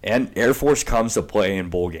 And Air Force comes to play in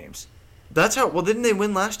bowl games. That's how. Well, didn't they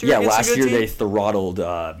win last year? Yeah, against a last good year team? they throttled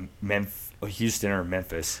Houston or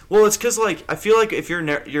Memphis. Well, it's because like I feel like if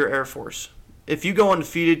you're Air Force, if you go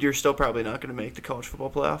undefeated, you're still probably not going to make the college football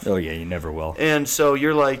playoff. Oh yeah, you never will. And so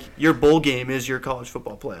you're like your bowl game is your college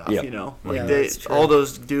football playoff. Yep. You know, Yeah, like that's true. all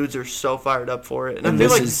those dudes are so fired up for it. And And I feel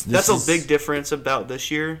this like is- that's this a is- big difference about this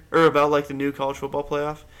year or about like the new college football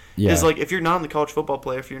playoff. Yeah. Is like if you're not in the college football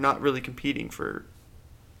playoff, you're not really competing for.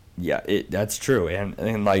 Yeah, that's true.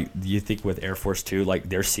 And like you think with Air Force too, like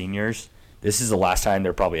they're seniors. This is the last time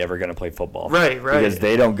they're probably ever going to play football. Right. Because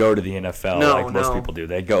they don't go to the NFL No, like most no. people do.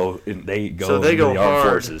 They go So to they the go Armed hard.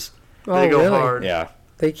 Forces. They go really? hard. Yeah.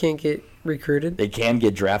 They can't get recruited. They can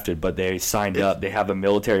get drafted, but they signed up. They have a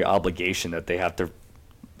military obligation that they have to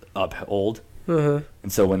uphold. Uh-huh.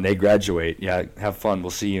 And so when they graduate, yeah, have fun. We'll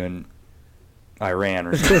see you in Iran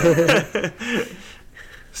or something.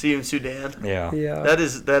 See you in Sudan. Yeah. Yeah. That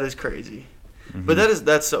is crazy. Mm-hmm. But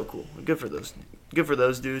that's so cool. Good for those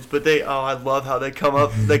dudes. But I love how they come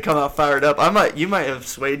out fired up. You might have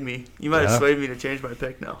swayed me. You might have Yeah. swayed me to change my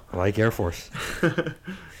pick now. I like Air Force. I'm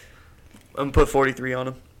gonna put 43 on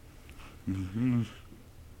them.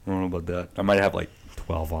 I don't know about that. I might have like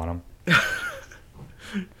 12 on them.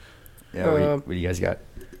 Yeah, what do you guys got?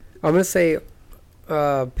 I'm going to say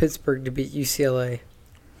Pittsburgh to beat UCLA.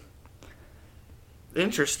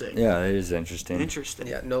 Interesting. Yeah, it is interesting. Interesting.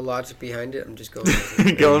 Yeah, no logic behind it. I'm just going with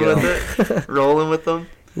it. Going you with it, rolling with them.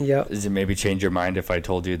 Yep. Does it maybe change your mind if I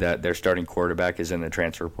told you that their starting quarterback is in the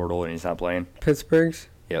transfer portal and he's not playing? Pittsburgh's?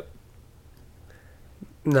 Yep.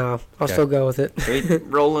 No, I'll Okay. still go with it. Sweet.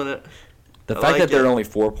 Rolling it. The I fact like that they're it. only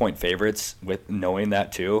 4-point favorites with knowing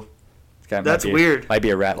that too, That's weird. Might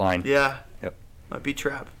be a rat line. Yeah. Yep. Might be a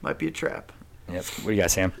trap. Yep. What do you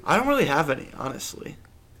got, Sam? I don't really have any, honestly.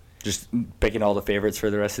 Just picking all the favorites for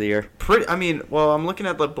the rest of the year? I'm looking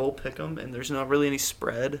at the bowl pick'em, and there's not really any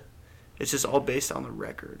spread. It's just all based on the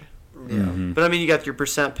record. Yeah. Mhm. But I mean, you got your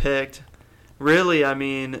percent picked. Really, I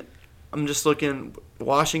mean, I'm just looking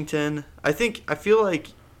Washington. I feel like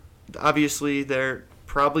obviously they're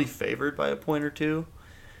probably favored by a point or two,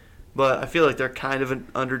 but I feel like they're kind of an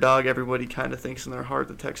underdog. Everybody kind of thinks in their heart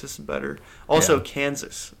that Texas is better. Also, Yeah.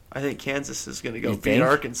 Kansas. I think Kansas is going to go You beat think?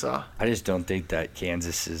 Arkansas. I just don't think that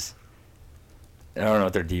Kansas is. I don't know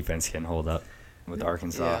if their defense can hold up with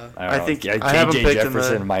Arkansas. Yeah. I I don't think- know. I have 'em J.J. picked in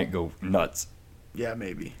Jefferson the- might go nuts. Yeah,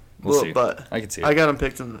 maybe. We'll see. But I can see it. I got them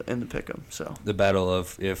picked in the pick'em. So The battle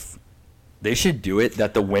of if they should do it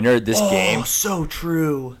that the winner of this game so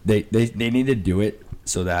true. they need to do it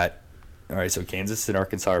so that all right, so Kansas and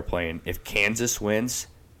Arkansas are playing. If Kansas wins,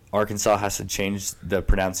 Arkansas has to change the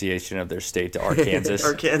pronunciation of their state to Arkansas.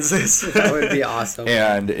 Arkansas. That would be awesome.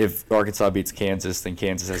 And if Arkansas beats Kansas, then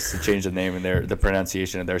Kansas has to change the name and the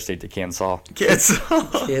pronunciation of their state to Kansas. Kansas.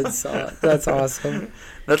 Kids saw it. That's awesome.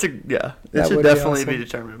 That's It That should would be definitely be awesome.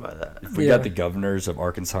 determined by that. If we Yeah. got the governors of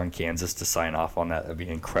Arkansas and Kansas to sign off on that, that'd be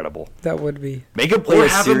incredible. That would be. Make them play Or a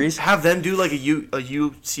series. have them do like a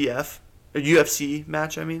UFC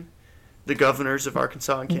match. I mean, the governors of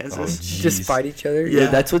Arkansas and Kansas. Just Jeez. fight each other. Yeah.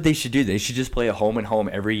 That's what they should do. They should just play a home and home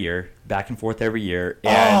every year, back and forth every year. Oh,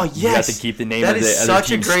 And you have yes. to keep the name That of the is other such a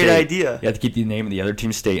team's great state. idea. You have to keep the name of the other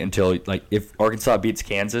team's state until, like, if Arkansas beats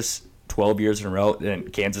Kansas 12 years in a row, then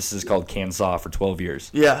Kansas is called Kansas for 12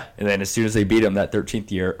 years. Yeah. And then as soon as they beat them that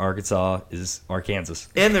 13th year, Arkansas is Arkansas.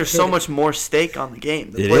 And there's so much more stake on the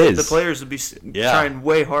game. It is. The players would be Yeah. trying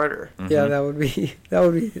way harder. Yeah, that would be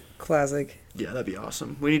classic. Yeah, that'd be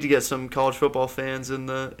awesome. We need to get some college football fans in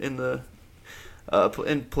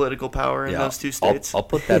political power in those two states. I'll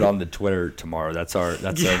put that on the Twitter tomorrow. That's our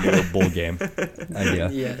new bowl game idea.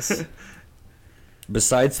 Yes.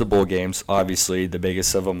 Besides the bowl games, obviously the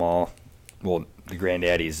biggest of them all, well, the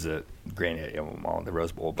granddaddy's the granddaddy of them all, the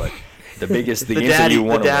Rose Bowl, but the biggest, the games that you want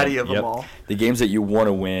to win. the daddy of them all. The games that you want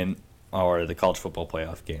to win are the college football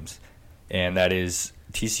playoff games, and that is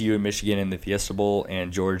TCU and Michigan in the Fiesta Bowl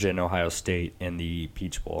and Georgia and Ohio State in the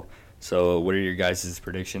Peach Bowl. So what are your guys'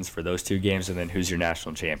 predictions for those two games, and then who's your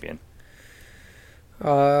national champion?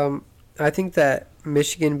 I think that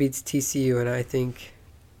Michigan beats TCU, and I think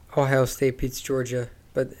Ohio State beats Georgia,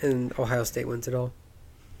 and Ohio State wins it all.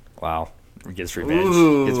 Wow. Gets revenge.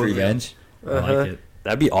 Ooh. Gets revenge. I like it.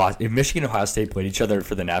 That'd be awesome. If Michigan and Ohio State played each other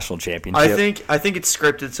for the national championship. I think it's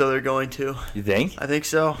scripted, so they're going to. You think? I think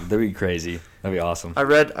so. That'd be crazy. That'd be awesome. I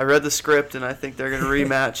read the script, and I think they're going to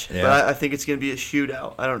rematch. Yeah. But I think it's going to be a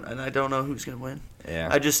shootout. I don't know who's going to win. Yeah.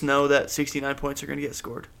 I just know that 69 points are going to get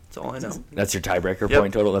scored. That's all I know. That's your tiebreaker Yep.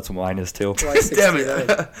 point total. That's what mine is too. Why Damn 69?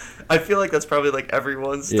 it! I feel like that's probably like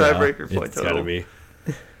everyone's Yeah, tiebreaker point it's total. gotta be.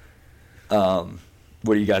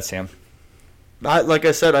 What do you got, Sam? Like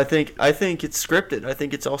I said, I think it's scripted. I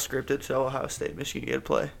think it's all scripted. So Ohio State, Michigan get to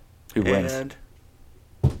play. Who wins? And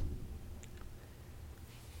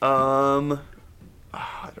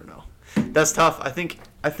I don't know. That's tough. I think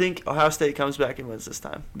Ohio State comes back and wins this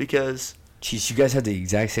time because. Jeez, you guys have the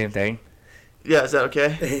exact same thing. Yeah, is that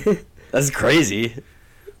okay? That's crazy.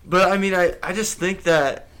 But I mean, I just think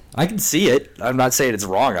that. I can see it. I'm not saying it's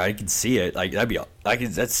wrong. I can see it. Like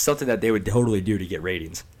that's something that they would totally do to get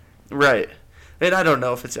ratings. Right. And I don't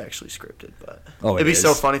know if it's actually scripted, but it'd be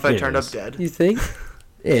so funny if I turned up dead. You think?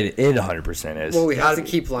 It 100% is. Well, we have Gotta to be.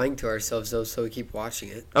 keep lying to ourselves, though, so we keep watching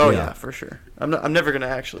it. Oh Yeah. yeah, for sure. I'm never gonna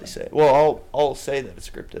actually say it. Well, I'll say that it's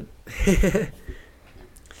scripted.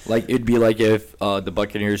 Like it'd be like if the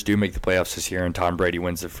Buccaneers do make the playoffs this year and Tom Brady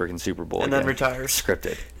wins the freaking Super Bowl And again. then retires.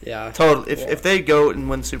 Scripted. Yeah. Totally. If they go and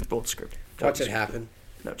win the Super Bowl, it's scripted. Watch Totally it happen.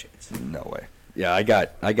 scripted. No chance. No way. Yeah, I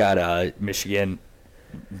got Michigan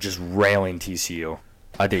just railing TCU.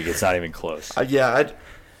 I think it's not even close. Yeah,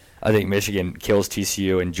 I think Michigan kills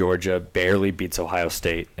TCU and Georgia barely beats Ohio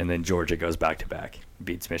State, and then Georgia goes back to back,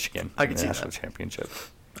 beats Michigan I in can the see national that. championship.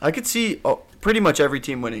 I could see pretty much every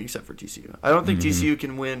team winning except for TCU. I don't think TCU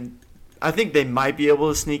can win. I think they might be able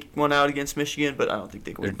to sneak one out against Michigan, but I don't think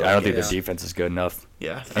they can I win. don't think Yeah. the defense is good enough.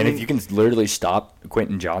 Yeah. And if you can literally stop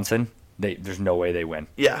Quentin Johnson, there's no way they win.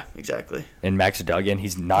 Yeah, exactly. And Max Duggan,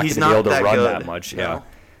 he's not He's going to be able to not that run good. that much. No. Yeah.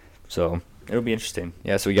 So it'll be interesting.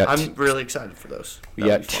 Yeah. So we got I'm really excited for those. we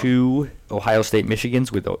That'll got be fun. 2 Ohio State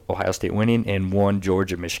Michigans with Ohio State winning, and 1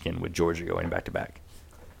 Georgia Michigan with Georgia going back to back.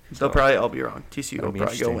 They'll probably all be wrong. TCU That'll will be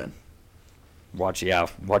probably go interesting. win. Watch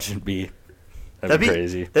it be. That'd That'd be be-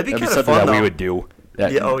 crazy. that'd be kinda something fun, that we though. would do.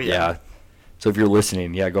 Yeah, oh, yeah. So if you're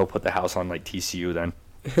listening, go put the house on like TCU then.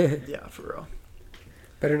 Yeah, for real.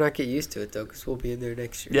 Better not get used to it, though, because we'll be in there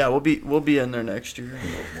next year. Yeah, we'll be in there next year.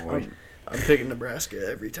 Oh, boy. I'm picking Nebraska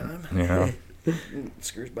every time. Yeah.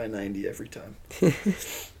 Screws by 90 every time.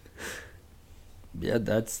 Yeah,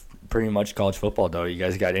 that's pretty much college football, though. You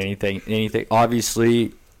guys got anything?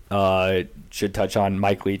 Obviously, should touch on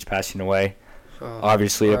Mike Leach passing away. Oh,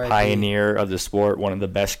 Obviously, a RIP. pioneer of the sport, one of the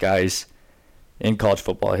best guys in college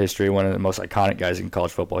football history, one of the most iconic guys in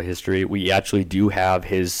college football history. We actually do have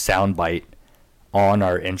his soundbite on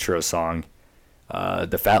our intro song.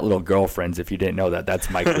 The fat little girlfriends, if you didn't know that, that's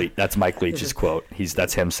Mike that's Mike Leach's quote.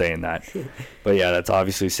 That's him saying that. But yeah, that's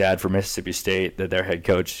obviously sad for Mississippi State that their head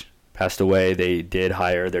coach passed away. They did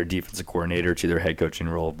hire their defensive coordinator to their head coaching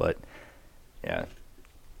role, but yeah.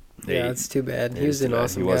 Yeah, it's too bad. He was an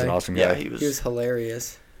awesome He guy. was an awesome Yeah, guy. he He was was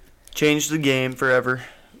hilarious. changed the game forever.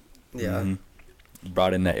 Yeah. Mhm.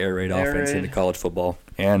 Brought in that air raid offense raid. into college football,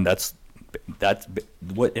 and that's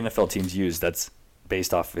what NFL teams use. That's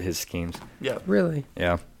based off of his schemes. Yeah. Really?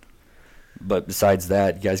 Yeah. But besides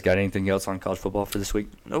that, you guys got anything else on college football for this week?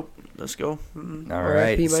 Nope. Let's go. Mm. All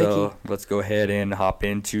R.I.P. right, so Mikey. let's go ahead and hop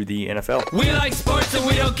into the NFL. We like sports and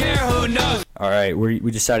we don't care who knows. All right, we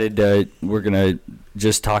decided we're gonna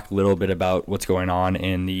just talk a little bit about what's going on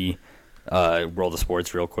in the world of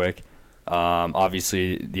sports real quick.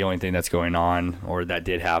 Obviously, the only thing that's going on or that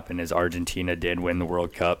did happen is Argentina did win the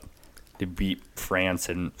World Cup to beat France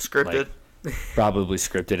and Scripted. probably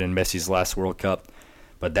scripted in Messi's last World Cup.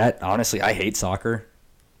 But that honestly, I hate soccer,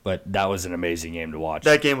 but that was an amazing game to watch.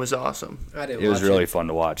 That game was awesome. I didn't It was watch really fun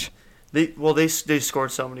to watch. They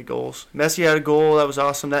scored so many goals. Messi had a goal that was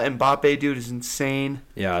awesome. That Mbappe dude is insane.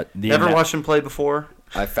 Yeah, Never watched him play before.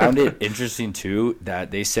 I found it interesting too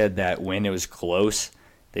that they said that when it was close,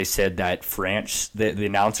 they said that France, the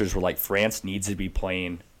announcers were like, France needs to be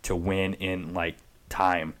playing to win in like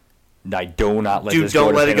time. Like, do not let Dude, this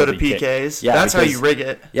don't go let it go to penalty kick. PKs. Yeah, That's how because- you rig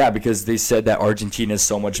it. Yeah, because they said that Argentina is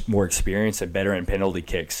so much more experienced and better in penalty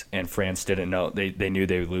kicks, and France didn't know. They knew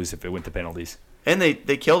they would lose if it went to penalties. And they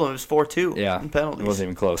killed him. It was 4-2 Yeah, in penalties. it wasn't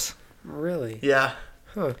even close. Really? Yeah.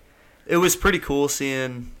 Huh. It was pretty cool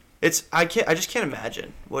seeing. I just can't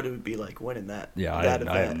imagine what it would be like winning that. Yeah, that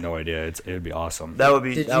I have event. no idea. It would be awesome. That would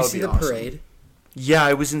be. Did that you would see be the awesome. parade? Yeah,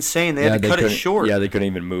 it was insane. They had to cut it short. Yeah, they couldn't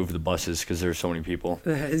even move the buses because there were so many people.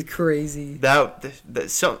 That is crazy.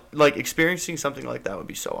 Experiencing something like that would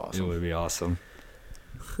be so awesome. It would be awesome.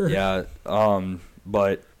 Yeah,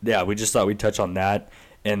 but yeah, we just thought we'd touch on that.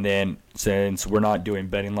 And then since we're not doing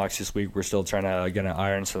betting locks this week, we're still gonna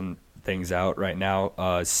iron some things out right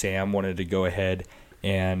now. Sam wanted to go ahead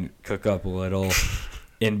and cook up a little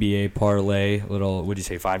NBA parlay, what'd you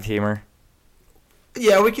say, 5-teamer?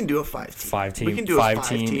 Yeah, we can do a 5-team. 5-team. We can do a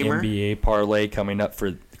 5-team 5-teamer. NBA parlay coming up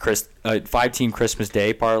for 5-team Christmas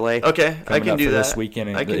Day parlay. Okay, I can do that this weekend.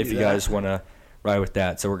 And if you guys want to ride with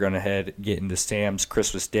that, so we're going to get into Sam's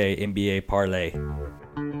Christmas Day NBA parlay.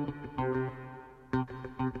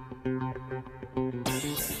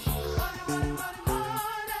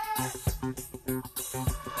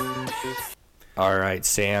 All right,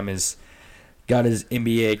 Sam has got his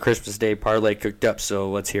NBA Christmas Day parlay cooked up, so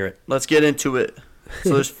let's hear it. Let's get into it.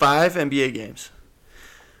 So there's 5 NBA games.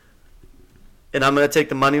 And I'm going to take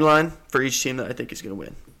the money line for each team that I think is going to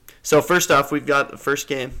win. So first off, we've got the first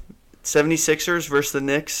game. 76ers versus the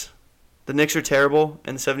Knicks. The Knicks are terrible,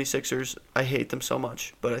 and the 76ers, I hate them so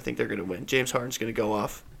much, but I think they're going to win. James Harden's going to go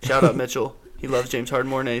off. Shout out Mitchell. He loves James Harden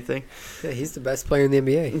more than anything. Yeah, he's the best player in the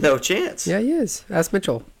NBA. No chance. Yeah, he is. Ask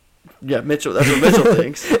Mitchell. Yeah, Mitchell. That's what Mitchell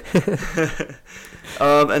thinks.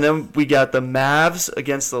 And then we got the Mavs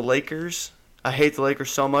against the Lakers. I hate the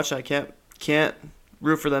Lakers so much, and I can't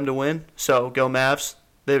root for them to win. So go Mavs.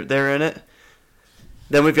 They're in it.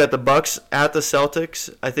 Then we've got the Bucks at the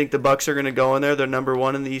Celtics. I think the Bucks are going to go in there. They're number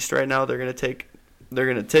 1 in the East right now. They're going to take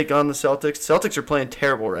on the Celtics. Celtics are playing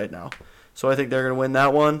terrible right now, so I think they're going to win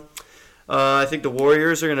that one. I think the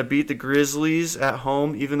Warriors are going to beat the Grizzlies at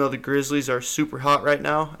home, even though the Grizzlies are super hot right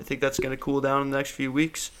now. I think that's going to cool down in the next few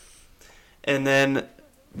weeks. And then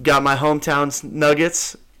got my hometown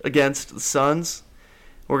Nuggets against the Suns.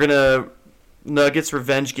 We're going to Nuggets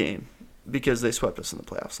revenge game because they swept us in the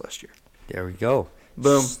playoffs last year. There we go.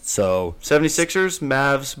 Boom. So 76ers,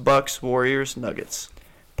 Mavs, Bucks, Warriors, Nuggets.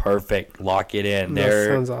 Perfect. Lock it in. That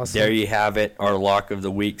sounds awesome. There you have it. Our lock of the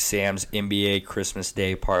week, Sam's NBA Christmas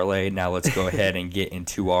Day parlay. Now let's go ahead and get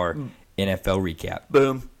into our NFL recap.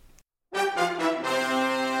 Boom.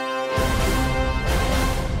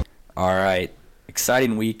 All right.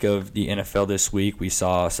 Exciting week of the NFL this week. We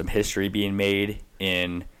saw some history being made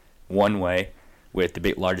in one way with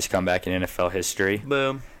the largest comeback in NFL history.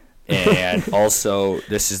 Boom. And also,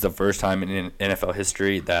 this is the first time in NFL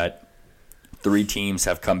history that 3 teams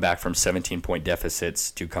have come back from 17-point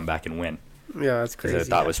deficits to come back and win. Yeah, that's crazy. I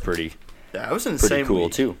thought was pretty it was insane. Pretty cool,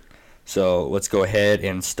 week. too. So let's go ahead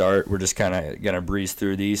and start. We're just kind of going to breeze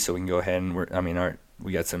through these so we can go ahead and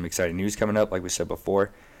we got some exciting news coming up, like we said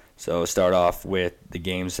before. So start off with the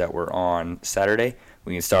games that were on Saturday.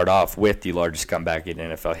 We can start off with the largest comeback in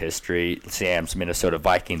NFL history. Sam's Minnesota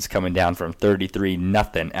Vikings coming down from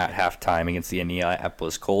 33-0 at halftime against the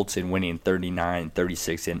Indianapolis Colts and winning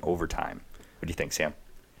 39-36 in overtime. What do you think, Sam?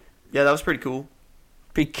 Yeah, that was pretty cool.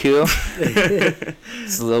 Pretty cool.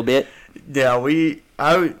 Just a little bit. Yeah, I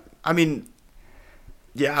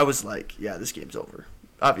was like, yeah, this game's over.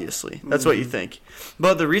 Obviously. That's what you think.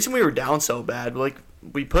 But the reason we were down so bad,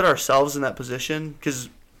 we put ourselves in that position because,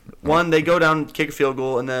 one, they go down, kick a field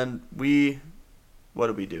goal, and then what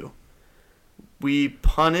did we do? We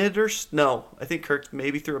punted no, I think Kirk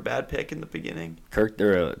maybe threw a bad pick in the beginning. Kirk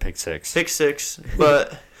threw a pick six.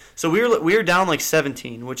 But so we were down like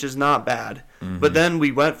 17, which is not bad. Mm-hmm. But then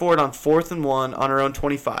we went for it on 4th and 1 on our own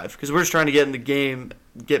 25 because we're just trying to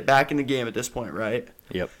get back in the game at this point, right?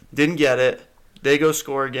 Yep. Didn't get it. They go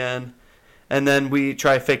score again, and then we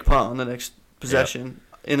try a fake punt on the next possession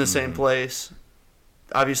in the same place.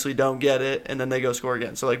 Obviously don't get it, and then they go score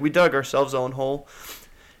again. So we dug ourselves own hole.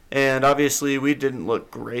 And obviously we didn't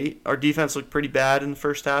look great. Our defense looked pretty bad in the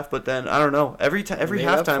first half, but then I don't know. Every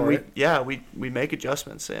halftime we make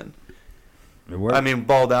adjustments and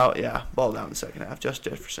balled out in the second half. Just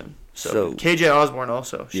Jefferson. So KJ Osborne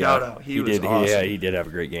also. Shout out. He was awesome. Yeah, he did have a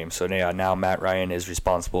great game. So now Matt Ryan is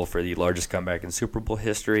responsible for the largest comeback in Super Bowl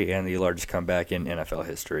history and the largest comeback in NFL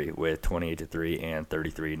history with 28-3 and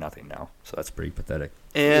 33-0 now. So that's pretty pathetic.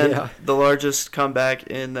 And the largest comeback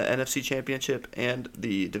in the NFC Championship and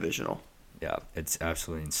the divisional. Yeah, it's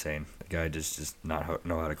absolutely insane. The guy just not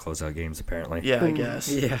know how to close out games, apparently. Yeah, I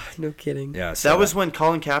guess. Yeah, no kidding. Yeah, so that was when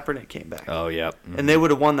Colin Kaepernick came back. Oh, yeah. Mm-hmm. And they would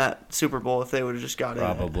have won that Super Bowl if they would have just got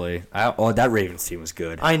Probably. in. Probably. That Ravens team was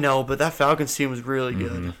good. I know, but that Falcons team was really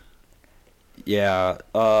good. Yeah,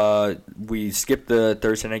 we skipped the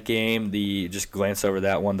Thursday night game. Just glance over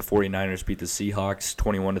that one. The 49ers beat the Seahawks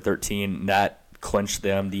 21-13. That clinched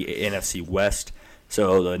them the NFC West.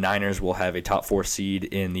 So the Niners will have a top 4 seed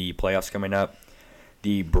in the playoffs coming up.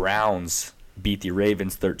 The Browns beat the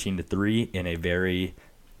Ravens 13-3 in a very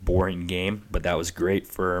boring game, but that was great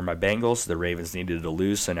for my Bengals. The Ravens needed to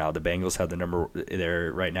lose, so now the Bengals have the number.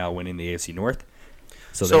 They're right now winning the AFC North.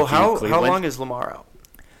 So how long is Lamar out?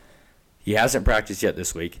 He hasn't practiced yet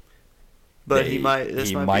this week. But he might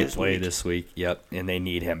play this week. Yep, and they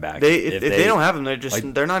need him back. If they don't have him,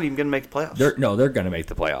 they're not even going to make the playoffs. They're going to make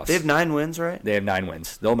the playoffs. They have 9 wins, right? They have 9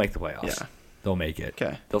 wins. They'll make the playoffs. Yeah, they'll make it.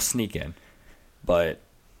 Okay, they'll sneak in, but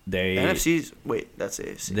that's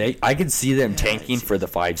AFC. I could see them tanking for the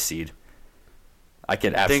 5 seed. I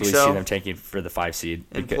could absolutely see them tanking for the 5 seed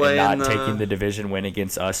and not taking the division win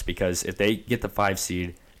against us, because if they get the 5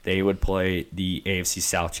 seed, they would play the AFC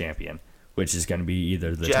South champion, which is going to be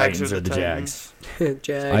either the Titans or the Jags.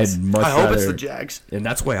 Jags. I hope it's the Jags. And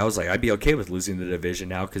that's why I was like, I'd be okay with losing the division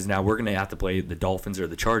now, because now we're going to have to play the Dolphins or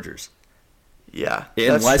the Chargers. Yeah,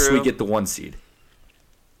 unless we get the 1 seed.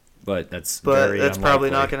 But that's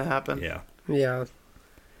probably not going to happen. Yeah. Yeah.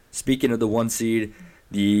 Speaking of the 1 seed,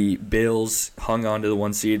 the Bills hung on to the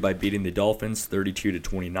 1 seed by beating the Dolphins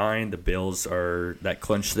 32-29. The Bills that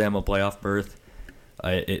clinched them a playoff berth.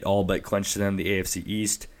 It all but clinched them the AFC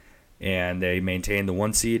East, and they maintained the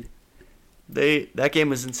 1 seed. That game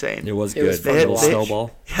was insane. It was good. They had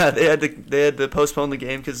snowball. Yeah, they had to postpone the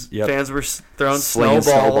game because fans were throwing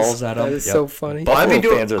snowballs at them. That is so funny. Buffalo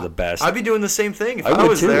fans are the best. I'd be doing the same thing if I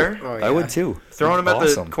was there. Oh, yeah. I would too. Throwing them at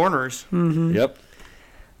the corners. Mm-hmm.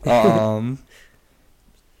 Yep.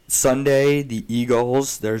 Sunday, the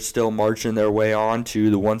Eagles, they're still marching their way on to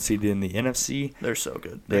the 1 seed in the NFC. They're so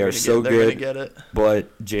good. They're going to get it.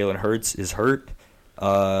 But Jalen Hurts is hurt.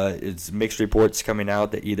 It's mixed reports coming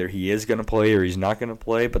out that either he is going to play or he's not going to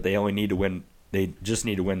play, but they only need to win. They just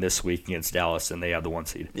need to win this week against Dallas, and they have the 1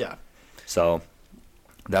 seed. Yeah. So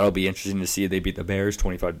that'll be interesting to see. They beat the Bears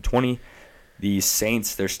 25-20. The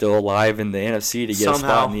Saints, they're still alive in the NFC to get a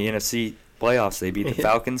spot in the NFC playoffs. They beat the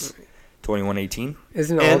Falcons 21-18.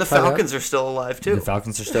 And the Falcons are still alive too. The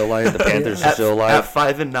Falcons are still alive. The Panthers are still alive. At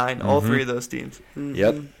 5-9, all 3 of those teams. Mm-hmm.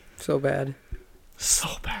 Yep. So bad. So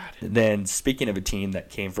bad. Then, speaking of a team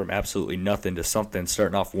that came from absolutely nothing to something,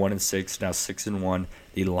 starting off 1-6, now 6-1,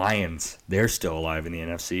 the Lions. They're still alive in the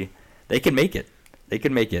NFC. They can make it.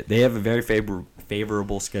 They have a very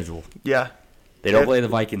favorable schedule. Yeah. They don't play the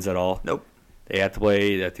Vikings at all. Nope. They have to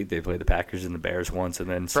play. I think they played the Packers and the Bears once, and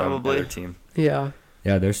then some other team. Yeah.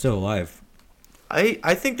 Yeah, they're still alive.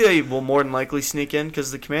 I think they will more than likely sneak in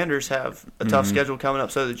because the Commanders have a tough schedule coming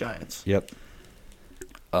up. So do the Giants. Yep.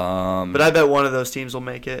 But I bet one of those teams will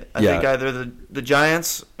make it. I think either the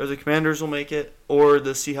Giants or the Commanders will make it, or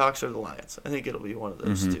the Seahawks or the Lions. I think it'll be one of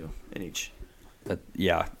those two in each.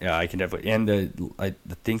 Yeah, I can definitely. And I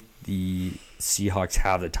think the Seahawks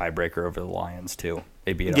have the tiebreaker over the Lions too.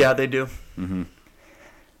 They beat them. Yeah, they do. Mm-hmm.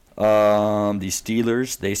 The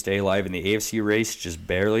Steelers, they stay alive in the AFC race just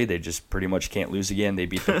barely. They just pretty much can't lose again. They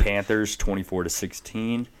beat the Panthers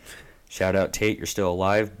 24-16. Shout out Tate, you're still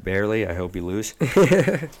alive, barely. I hope you lose.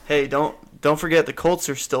 Hey, don't forget the Colts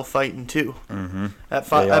are still fighting too. Mm-hmm. At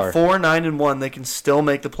 4-9-1, they can still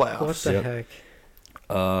make the playoffs. What the heck?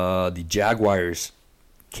 The Jaguars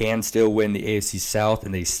can still win the AFC South,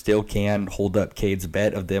 and they still can hold up Cade's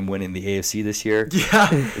bet of them winning the AFC this year. Yeah,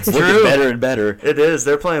 it's looking better and better. It is.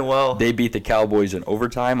 They're playing well. They beat the Cowboys in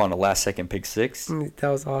overtime on a last-second pick six. That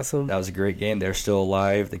was awesome. That was a great game. They're still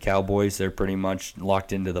alive. The Cowboys, they're pretty much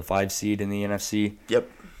locked into the 5 seed in the NFC. Yep.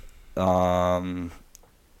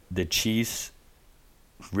 The Chiefs,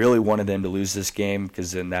 really wanted them to lose this game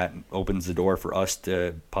because then that opens the door for us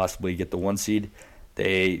to possibly get the 1 seed.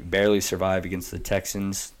 They barely survive against the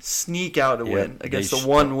Texans. Sneak out a win against the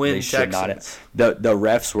 1-win Texans. The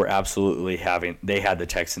refs were absolutely they had the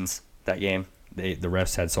Texans that game. The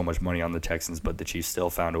refs had so much money on the Texans, but the Chiefs still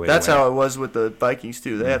found a way to win. That's how it was with the Vikings,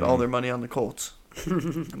 too. They had all their money on the Colts.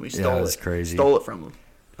 And we stole it. That's crazy. Stole it from them.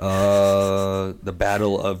 The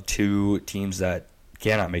battle of 2 teams that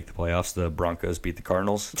cannot make the playoffs. The Broncos beat the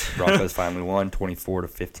Cardinals. The Broncos finally won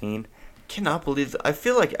 24-15. Cannot believe that. I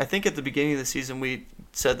think at the beginning of the season we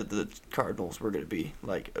said that the Cardinals were going to be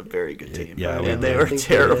like a very good team. Yeah, and they were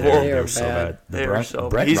terrible. They were so bad. They were so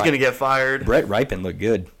bad. He's going to get fired. Brett Ripon looked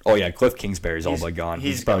good. Oh yeah, Cliff Kingsbury's all but gone.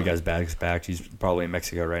 He's probably got his bags packed. He's probably in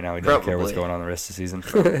Mexico right now. He doesn't care what's going on the rest of the season.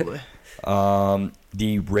 Probably.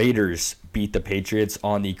 The Raiders beat the Patriots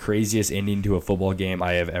on the craziest ending to a football game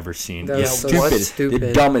I have ever seen. Stupid.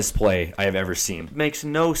 The dumbest play I have ever seen. Makes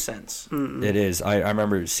no sense. Mm-mm. It is. I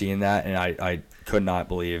remember seeing that, and I could not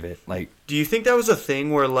believe it. Like, do you think that was a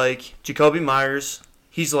thing where, like, Jacoby Myers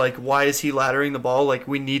he's like, why is he laddering the ball? Like,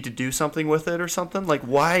 we need to do something with it or something. Like,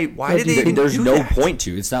 why did they even There's do no that? point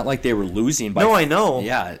to. It's not like they were losing. No, I know.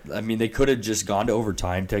 Yeah, I mean, they could have just gone to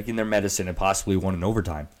overtime, taken their medicine, and possibly won in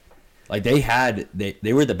overtime. Like,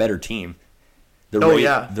 they were the better team.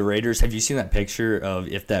 The Raiders, have you seen that picture of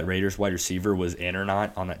if that Raiders wide receiver was in or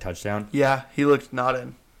not on that touchdown? Yeah, he looked not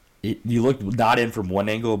in. You looked not in from one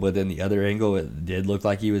angle, but then the other angle, it did look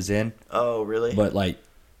like he was in. Oh, really? But, like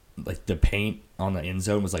the paint on the end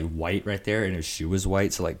zone was, like, white right there, and his shoe was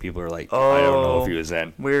white, so, like, people are like, I don't know if he was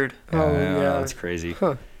in. Weird. That's crazy.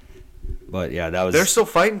 Huh. But, yeah, that was... They're still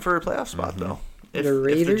fighting for a playoff spot, though. If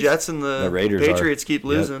the Jets and the Raiders Patriots keep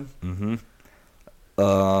losing. Yep. Mm-hmm.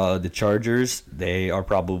 The Chargers, they are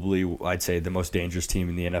probably, I'd say, the most dangerous team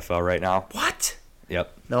in the NFL right now. What?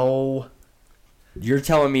 Yep. No. You're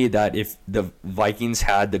telling me that if the Vikings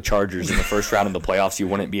had the Chargers in the first round of the playoffs, you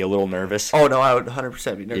wouldn't be a little nervous? Oh, no, I would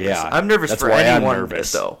 100% be nervous. Yeah. I'm nervous that's for why anyone, I'm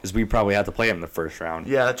nervous, though. because we probably have to play them in the first round.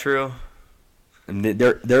 Yeah, true. And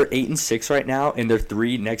they're 8-6 right now, and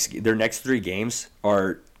their next 3 games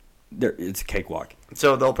it's a cakewalk.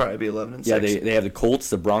 So they'll probably be 11-6. Yeah, they have the Colts,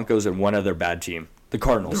 the Broncos, and one other bad team. The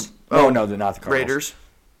Cardinals. Oh, no, they're not the Cardinals. Raiders.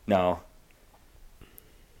 No.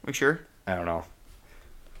 Are you sure? I don't know.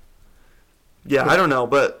 Yeah, I don't know,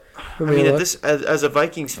 but I mean, as a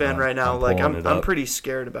Vikings fan right now, I'm like pulling I'm pretty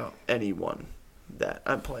scared about anyone that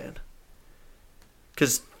I'm playing,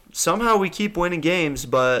 because somehow we keep winning games,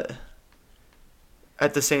 but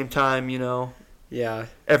at the same time, Yeah.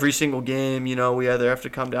 every single game, we either have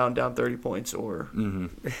to come down 30 points or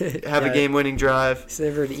have a game-winning drive. It's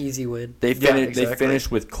never an easy win. They exactly.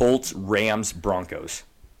 finished with Colts, Rams, Broncos.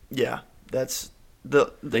 Yeah, that's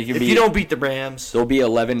If you don't beat the Rams, they'll be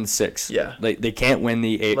 11-6. Yeah. They can't win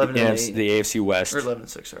the AFC West. or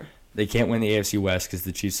 11-6, sorry. They can't win the AFC West because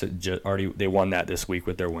the Chiefs they won that this week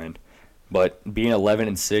with their win. But being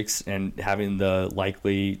 11-6 and having the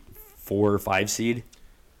likely 4 or 5 seed,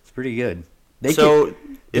 it's pretty good. If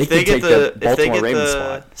they get Baltimore Ravens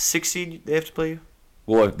the spot. 6 seed, they have to play you.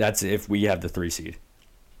 Well, that's if we have the 3 seed.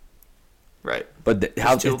 Right. But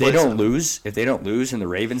if they don't lose and the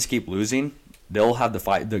Ravens keep losing, they'll have the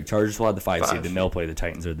 5. The Chargers will have the 5 seed, and they'll play the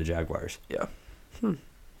Titans or the Jaguars. Yeah.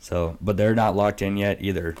 So, but they're not locked in yet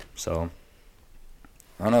either. So,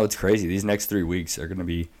 I don't know. It's crazy. These next 3 weeks are going to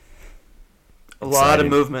be a lot of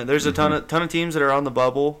movement. There's a ton of teams that are on the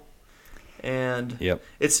bubble, and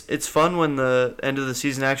it's fun when the end of the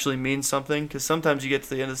season actually means something, because sometimes you get to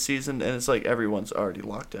the end of the season and it's like everyone's already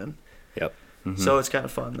locked in. Yep. Mm-hmm. So it's kind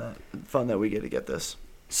of fun that we get this.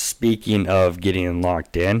 Speaking of getting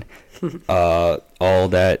locked in, all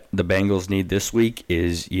that the Bengals need this week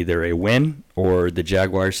is either a win or the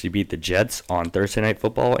Jaguars to beat the Jets on Thursday Night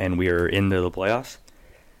Football, and we are into the playoffs.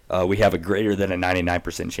 We have a greater than a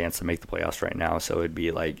 99% chance to make the playoffs right now, so it'd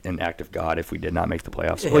be like an act of God if we did not make the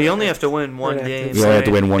playoffs. Well, you only have to win one game. You only have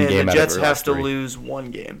to win one game. And the Jets out of have to 3. lose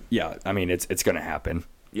one game. Yeah, I mean it's going to happen.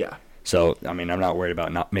 Yeah. So I mean I'm not worried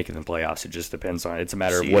about not making the playoffs. It just depends on. It's a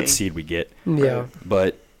matter Seeding. of what seed we get. Yeah.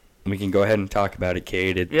 But we can go ahead and talk about it,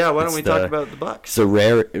 Cade. Why don't we talk about the Bucs?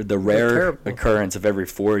 It's the rare occurrence of every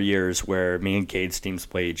 4 years where me and Cade's teams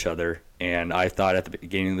play each other. And I thought at the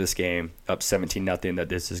beginning of this game, up 17-0, that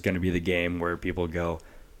this is going to be the game where people go,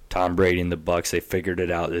 Tom Brady and the Bucs, they figured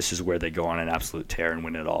it out. This is where they go on an absolute tear and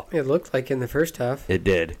win it all. It looked like in the first half. It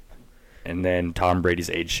did. And then Tom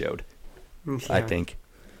Brady's age showed, I think.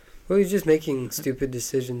 Well, he's just making stupid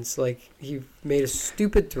decisions. Like, he made a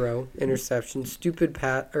stupid throw, interception, stupid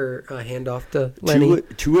handoff to Lenny.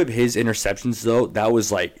 Two of his interceptions, though, that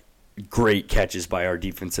was like great catches by our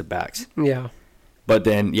defensive backs. Yeah. But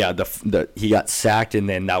then, he got sacked, and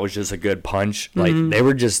then that was just a good punch. Like, they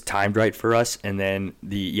were just timed right for us. And then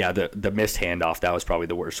the missed handoff, that was probably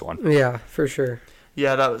the worst one. Yeah, for sure.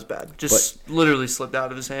 Yeah, that was bad. Literally slipped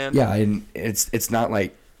out of his hand. Yeah, and it's not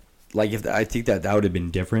like if I think that would have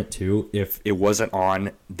been different too if it wasn't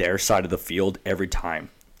on their side of the field every time.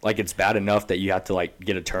 Like, it's bad enough that you have to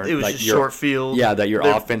get a turn. It was like just short field. Yeah, that your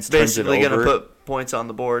offense turns it over. Basically going to put points on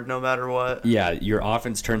the board no matter what. Yeah, your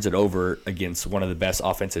offense turns it over against one of the best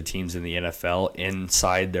offensive teams in the NFL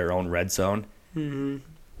inside their own red zone. Mm-hmm.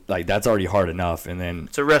 Like, that's already hard enough, and then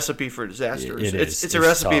it's a recipe for disaster. It's a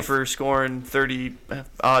recipe for scoring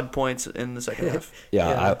 30-odd points in the second half.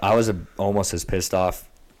 Yeah. I was almost as pissed off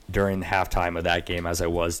during the halftime of that game as I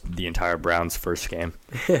was the entire Browns' first game.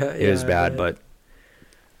 It was bad, but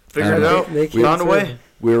figured it out. They found a way.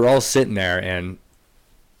 We were all sitting there, and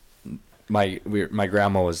my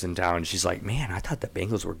grandma was in town, and she's like, man, I thought the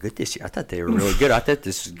Bengals were good this year. I thought they were really good. I thought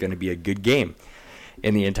this was going to be a good game.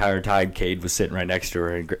 And the entire time, Cade was sitting right next to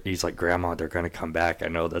her, and he's like, "Grandma, they're gonna come back. I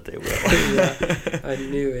know that they will." Yeah, I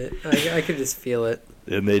knew it. I could just feel it.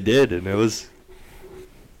 And they did, and it was.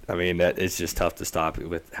 I mean, it's just tough to stop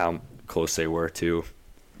with how close they were to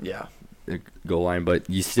Yeah. the goal line. But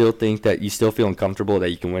you still think that you still feeling comfortable that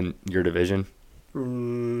you can win your division?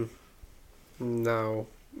 No,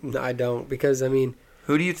 I don't, because I mean,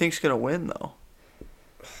 Who do you think's gonna win though?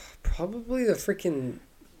 probably the freaking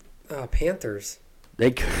Panthers.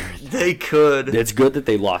 They could. They could. It's good that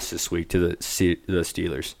they lost this week to the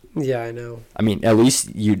Steelers. Yeah, I know. I mean, at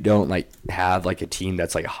least you don't have a team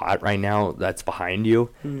that's hot right now that's behind you.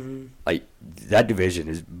 Mm-hmm. Like that division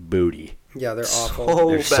is booty. Yeah, they're awful.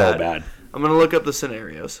 They're so bad. I'm gonna look up the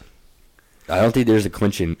scenarios. I don't think there's a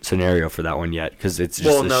clinching scenario for that one yet because it's just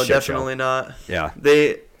Well, a no, shit definitely show. not. Yeah.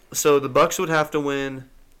 So the Bucks would have to win.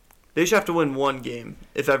 They should have to win one game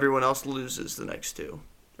if everyone else loses the next two,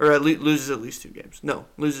 or loses at least 2 games. No,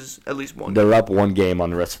 loses at least one. They're up 1 game on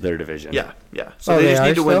the rest of their division. Yeah. So Oh, they they just are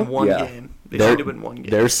need to win still? one Yeah. game. They just need to win one game.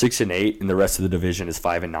 They're 6-8, and the rest of the division is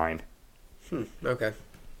 5-9. Okay.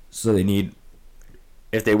 So they need,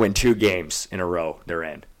 if they win 2 games in a row, they're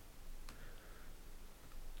in.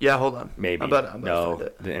 Yeah, hold on. Maybe. I'm about to No, find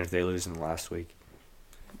it. and if they lose in the last week.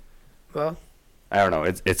 Well, I don't know.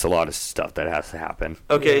 It's a lot of stuff that has to happen.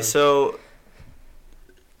 Okay, Yeah. so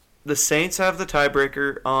the Saints have the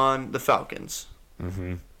tiebreaker on the Falcons.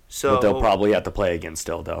 Mm-hmm. So But they'll probably have to play again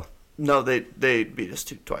still, though. No, they beat us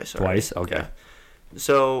twice. Already. Twice? Okay. Yeah.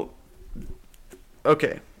 So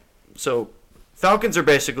Falcons are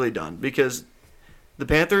basically done because the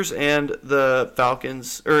Panthers and the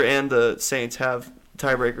Falcons and the Saints have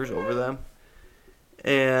tiebreakers over them,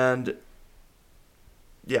 and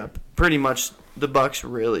yeah, pretty much the Bucks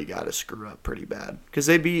really got to screw up pretty bad because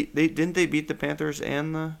they beat the Panthers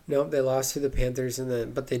and the no, they lost to the Panthers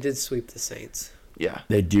but they did sweep the Saints. yeah.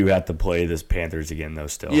 They do have to play this Panthers again, though,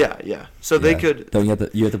 still. Yeah. So they could. Don't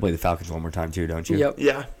you have to play the Falcons one more time, too, don't you? Yep.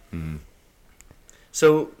 Yeah. Mm.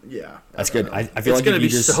 So yeah, That's don't good. know. I feel it's like going to if be you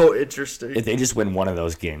just, so interesting. if they just win one of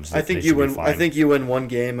those games, I they think should you be win. fine. I think you win one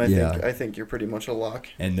game. Yeah. I think you're pretty much a lock.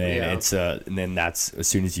 And then Yeah. and then that's as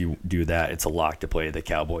soon as you do that, it's a lock to play the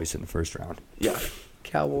Cowboys in the first round. Yeah.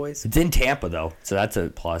 Cowboys. It's in Tampa though, so that's a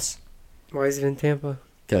plus Why is it in Tampa?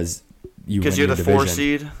 because Because win you're your the 4 division.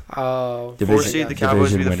 seed. Oh, Four seed, the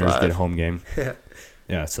Cowboys division be the winners 5. get a home game.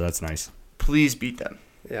 Yeah, so that's nice. Please beat them.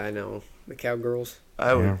 yeah, I know the Cowgirls.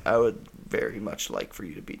 I would. Yeah. I would very much like for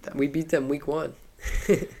you to beat them. We beat them week 1.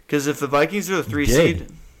 Because if the Vikings are the 3 did.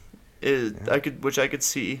 seed, I could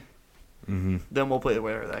see. Mm-hmm. Then we'll play the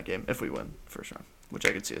winner of that game if we win first round, which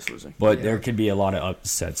I could see us losing. But Yeah. there could be a lot of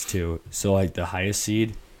upsets too. So like the highest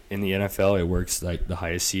seed in the NFL, it works like the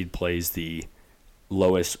highest seed plays the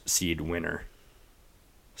lowest seed winner.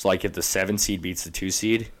 So like if the 7 seed beats the 2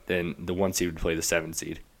 seed, then the 1 seed would play the 7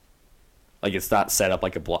 seed. Like it's not set up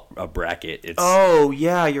like a bracket. It's Oh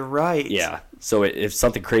yeah, you're right. yeah. So if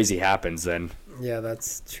something crazy happens, then Yeah,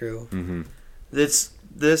 that's true. This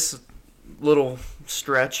little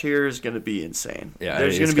stretch here is going to be insane. Yeah,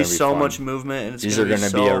 there's it's going to be gonna be so fun. much movement, and it's these are going to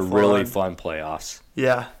going to be a really fun. fun playoffs.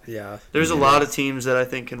 Yeah, Yeah. there's a lot of teams that I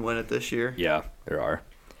think can win it this year. Yeah, there are.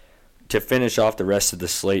 To finish off the rest of the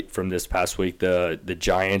slate from this past week, the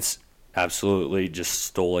Giants absolutely just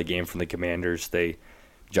stole a game from the Commanders. The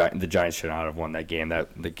Giants should not have won that game.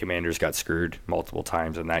 The Commanders got screwed multiple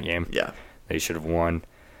times in that game. Yeah. They should have won,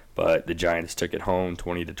 but the Giants took it home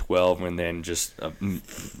 20-12, and then just a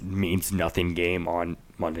means nothing game on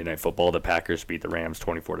Monday Night Football. The Packers beat the Rams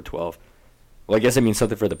 24-12. Well, I guess it means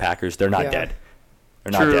something for the Packers. They're not Yeah. dead.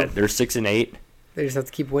 They're not True. dead. They're 6-8. They just have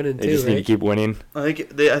to keep winning They too, just need right? to keep winning. I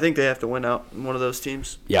think they have to win out one of those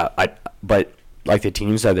teams. Yeah, but like the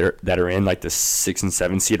teams that are in like the 6 and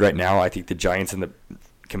 7 seed right now, I think the Giants and the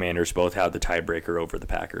Commanders both have the tiebreaker over the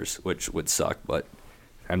Packers, which would suck. But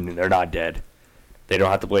I mean, they're not dead. They don't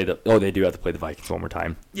have to play they do have to play the Vikings one more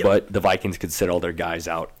time. Yep. But the Vikings could sit all their guys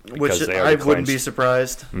out Which because they I already wouldn't be clinched.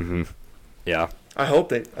 surprised. Mm-hmm. Yeah. I hope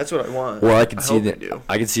that's what I want. Well, I could see hope that. they do.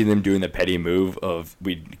 I could see them doing the petty move of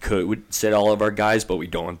we'd sit all of our guys, but we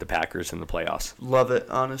don't want the Packers in the playoffs. Love it,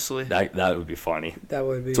 honestly. That would be funny. That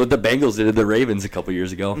would be. It's what the Bengals did to the Ravens a couple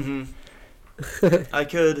years ago. Mm-hmm. I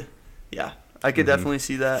could Mm-hmm. definitely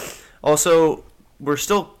see that. Also, we're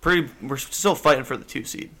still fighting for the 2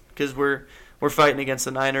 seed because we're fighting against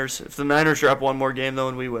the Niners. If the Niners drop one more game though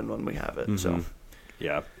and we win one, we have it. So Mhm.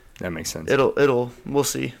 Yeah, that makes sense. we'll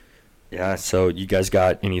see. Yeah, so you guys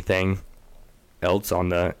got anything else on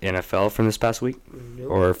the NFL from this past week?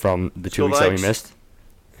 Nope. Or from the 2 Go weeks that we Vikes. missed?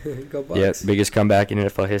 Go Bucks. Yeah, biggest comeback in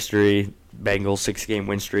NFL history. Bengals 6-game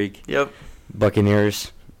win streak. Yep.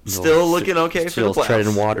 Buccaneers Still looking okay for the Still playoffs.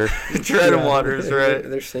 treading water. Treading water is right.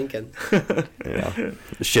 They're sinking. Yeah.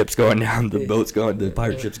 The ship's going down. The boat's going. The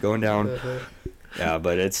pirate ship's going down. Yeah,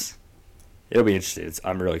 but it'll be interesting.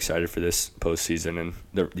 I'm really excited for this postseason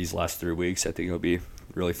and these last 3 weeks. I think it'll be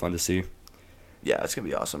really fun to see. Yeah, it's gonna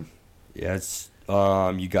be awesome. Yeah, it's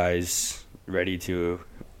you guys ready to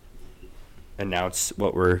announce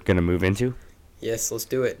what we're gonna move into? Yes, let's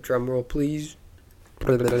do it. Drum roll, please. I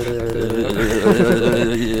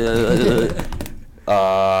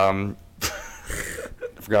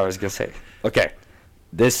forgot what I was gonna say. Okay,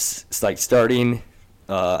 this is like starting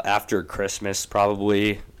after Christmas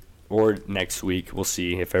probably, or next week. We'll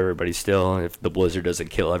see if if the blizzard doesn't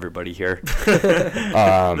kill everybody here.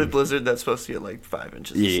 The blizzard that's supposed to get like 5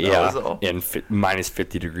 inches of snow is all. And minus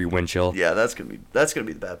 50-degree wind chill. Yeah, that's gonna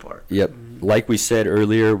be the bad part. Yep. Like we said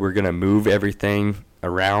earlier, we're gonna move everything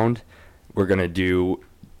around. We're gonna do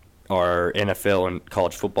our NFL and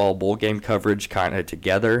college football bowl game coverage kind of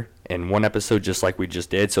together in one episode, just like we just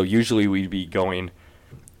did. So usually we'd be going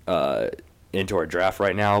into our draft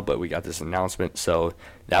right now, but we got this announcement, so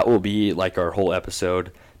that will be like our whole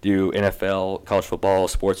episode. Do NFL, college football,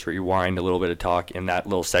 sports rewind, a little bit of talk in that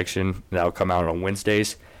little section. That'll come out on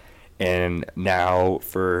Wednesdays. And now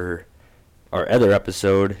for our other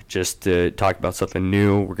episode, just to talk about something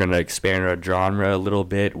new, we're going to expand our genre a little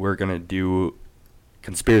bit. We're going to do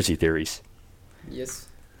conspiracy theories Yes.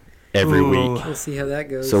 every Ooh. week. We'll see how that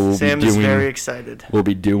goes. So Sam is very excited. We'll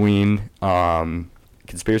be doing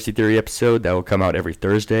conspiracy theory episode that will come out every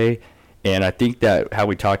Thursday. And I think that how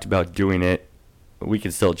we talked about doing it, we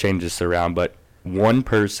can still change this around, but one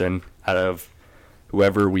person out of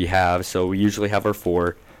whoever we have, so we usually have our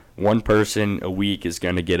 4, one person a week is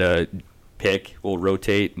going to get a pick. We'll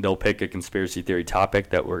rotate. They'll pick a conspiracy theory topic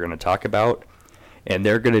that we're going to talk about, and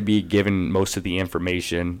they're going to be given most of the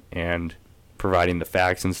information and providing the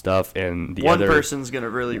facts and stuff. And the one other person's going to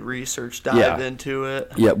really dive into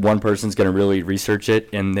it. Yeah, one person's going to really research it,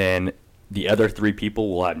 and then the other 3 people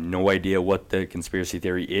will have no idea what the conspiracy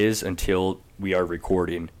theory is until we are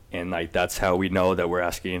recording. And, like, that's how we know that we're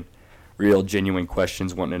asking real, genuine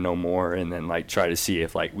questions, wanting to know more, and then, like, try to see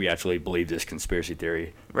if, like, we actually believe this conspiracy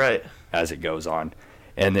theory Right. as it goes on.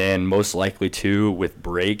 And then most likely, too, with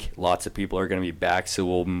break, lots of people are going to be back, so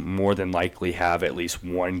we'll more than likely have at least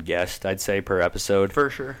one guest, I'd say, per episode. For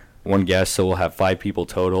sure. One guest, so we'll have 5 people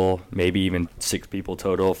total, maybe even 6 people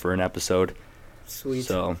total for an episode. Sweet.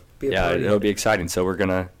 So, Be a yeah, party. it'll be exciting.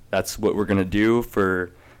 So that's what we're going to do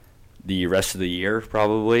for the rest of the year,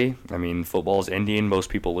 probably. I mean, football's ending. Most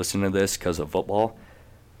people listen to this because of football.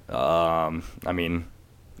 I mean,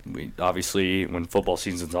 we obviously, when football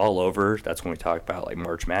season's all over, that's when we talk about, like,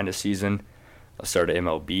 March Madness season. I'll start at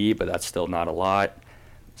MLB, but that's still not a lot.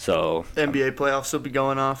 So NBA playoffs will be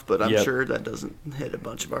going off, but I'm Yep. sure that doesn't hit a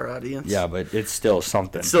bunch of our audience. yeah, but it's still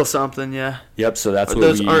something. It's still something, yeah. Yep, so that's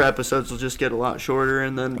what Our episodes will just get a lot shorter,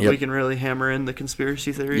 and then Yep. we can really hammer in the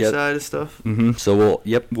conspiracy theory Yep. side of stuff. So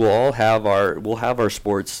we'll all have our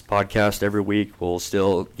sports podcast every week. We'll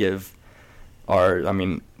still give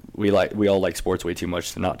we all like sports way too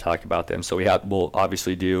much to not talk about them. So we'll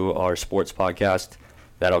obviously do our sports podcast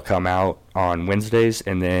that'll come out on Wednesdays,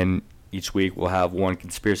 and then each week we'll have one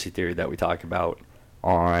conspiracy theory that we talk about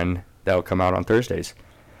that'll come out on Thursdays.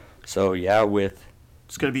 So yeah,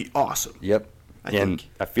 It's going to be awesome. Yep. I And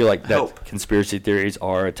think. I feel like that Hope. conspiracy theories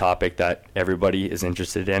are a topic that everybody is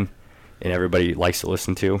interested in and everybody likes to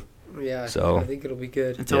listen to. Yeah, So- I think it'll be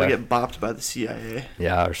good. Until Yeah. we get bopped by the CIA.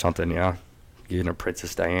 Yeah, or something, yeah. Getting a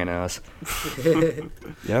Princess Diana us.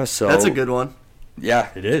 Yeah, so That's a good one. Yeah,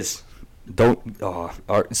 it is.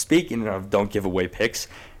 Speaking of don't give away picks,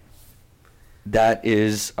 that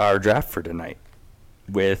is our draft for tonight.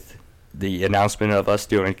 With the announcement of us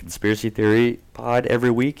doing conspiracy theory pod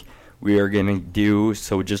every week, we are going to do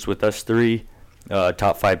so just with us 3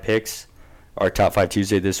 top 5 picks. Our top 5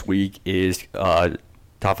 Tuesday this week is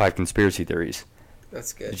top 5 conspiracy theories.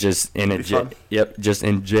 That's good. Just in Be fun. just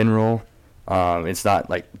in general. It's not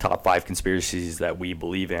like top 5 conspiracies that we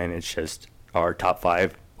believe in. It's just our top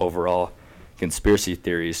 5 overall conspiracy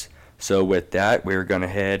theories. So with that, we're going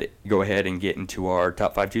to go ahead and get into our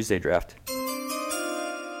top 5 Tuesday draft.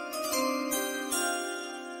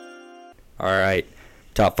 All right.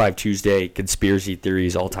 Top 5 Tuesday conspiracy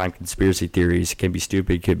theories, all-time conspiracy theories. It can be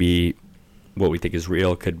stupid, could be what we think is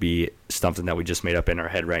real, could be something that we just made up in our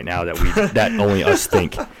head right now that only us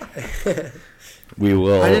think. We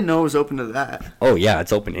will. I didn't know it was open to that. Oh yeah,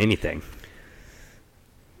 it's open to anything.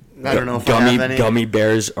 I don't know if I have any. Gummy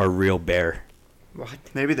bears are real bear. What?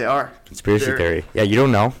 Maybe they are. Conspiracy They're- theory. Yeah, you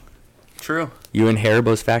don't know. True. You in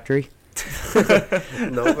Haribo's factory?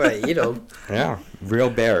 No, but I eat them. Yeah, real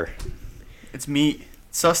bear. It's meat.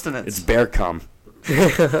 Sustenance. It's bear cum.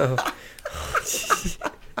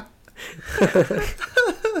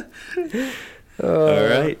 All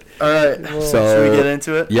right. All right. So should we get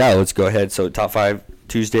into it? Yeah, let's go ahead. So top 5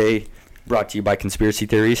 Tuesday, brought to you by Conspiracy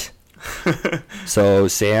Theories. So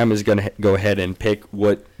Sam is gonna go ahead and pick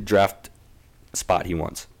what draft spot he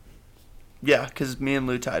wants. Yeah, because me and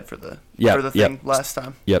Lou tied for the Yep. thing last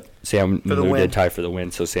time. Yep. Sam For the Lou win. did tie for the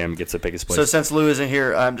win, so Sam gets to pick his place. So since Lou isn't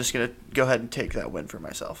here, I'm just gonna go ahead and take that win for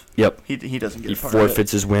myself. Yep. He doesn't get He a part of it.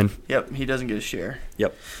 forfeits his win. Yep, he doesn't get a share.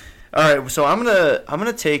 Yep. All right, so I'm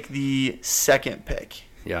gonna take the second pick.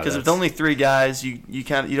 Yeah. Because with only 3 guys, you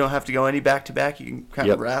don't have to go any back to back. You can kind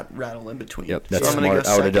of rattle in between. Yep. So That's I'm gonna smart. go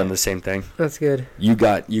I would have done second. the same thing. That's good. You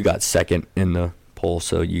got second in the poll,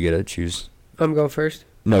 so you get to choose. I'm going first.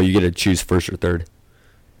 No, you get to choose first or third.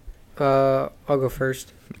 I'll go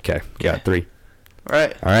first. Okay. You got 3. All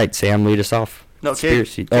right. All right, Sam, lead us off. No,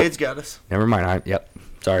 Conspiracy. Cade's got us. Never mind. Yep.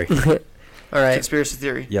 Sorry. All right. Conspiracy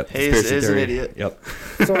theory. Yep. Hayes conspiracy is theory. an idiot. Yep.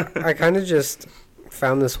 So I kind of just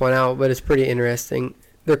found this one out, but it's pretty interesting.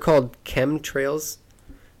 They're called chemtrails.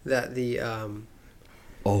 That the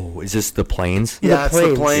Oh, is this the planes? Yeah, it's the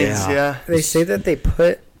planes. planes. Yeah. they say that they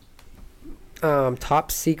put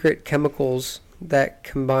top secret chemicals that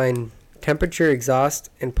combine temperature, exhaust,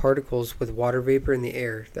 and particles with water vapor in the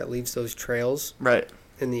air that leaves those trails Right.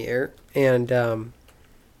 in the air. And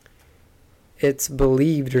it's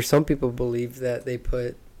believed, or some people believe, that they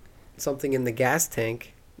put something in the gas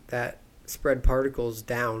tank that spread particles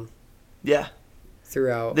down Yeah.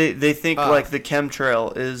 throughout. They think like the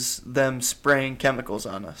chemtrail is them spraying chemicals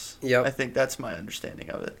on us. Yep. I think that's my understanding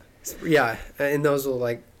of it. Yeah, and those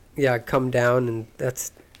will come down, and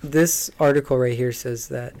this article right here says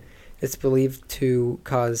that it's believed to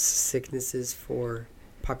cause sicknesses for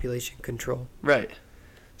population control. Right.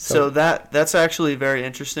 So that's actually a very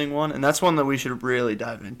interesting one, and that's one that we should really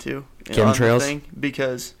dive into. Chemtrails?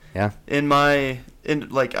 Because Yeah.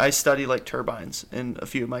 I study like turbines in a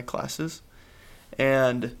few of my classes,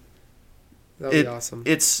 and That'd be awesome.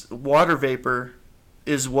 it's water vapor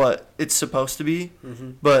is what it's supposed to be,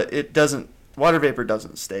 Mm-hmm. but it doesn't. Water vapor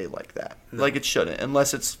doesn't stay like that, No. like it shouldn't,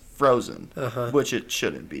 unless it's frozen, Uh-huh. which it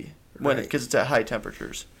shouldn't be Right. because it's at high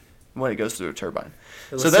temperatures when it goes through a turbine.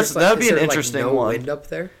 Unless that's- there's, that would be is an there, interesting no one. wind up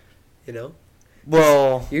there, you know?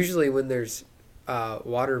 Well, Usually when there's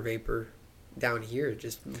water vapor down here, it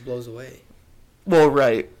just blows away.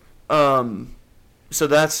 right. So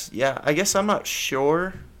that's I guess I'm not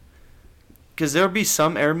sure because there'll be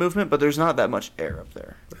some air movement, but there's not that much air up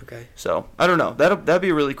there. Okay. So I don't know. That'd be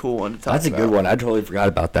a really cool one to talk That's a about. good one. I totally forgot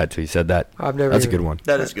about that till you said that. I've never. That's a even- good one.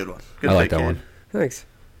 That is a good one. Good I like pick, that Cade. one. Thanks.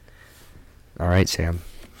 All right, Sam.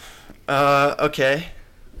 Okay.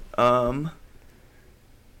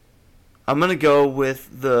 I'm gonna go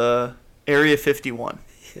with the Area 51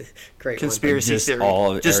 Great conspiracy Just theory.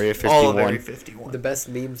 all of Just Area all of 51? Area one. 51. The best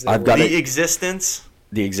memes. I've That got The existence.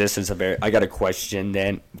 The existence of air. I got a question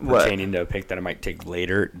then What? pertaining to a pick that I might take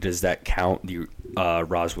later. Does that count the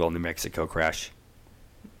Roswell, New Mexico crash?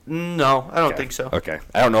 No, I don't Okay. think so. Okay.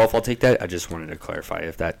 I don't know if I'll take that. I just wanted to clarify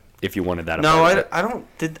if you wanted that. a No, part of it. I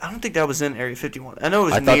don't think that was in Area 51. I know it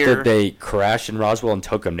was I thought near. that they crashed in Roswell and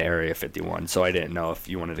took them to Area 51, so I didn't know if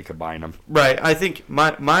you wanted to combine them. Right. I think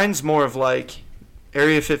mine's more of like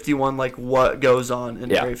Area 51, like what goes on in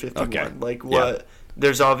Yeah, Area 51. okay. Like Yeah. what.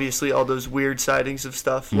 There's obviously all those weird sightings of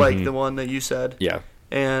stuff, like Mhm. the one that you said, Yeah.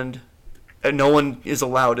 and no one is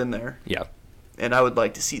allowed in there. Yeah. And I would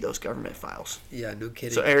like to see those government files. Yeah, no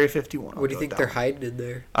kidding. So Area 51. What do you think they're hiding in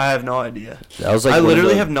there? I have no idea. That was like I one of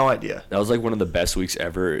literally the- have no idea. That was like one of the best weeks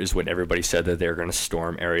ever. Is when everybody said that they were going to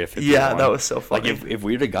storm Area 51. Yeah, that was so Like funny. if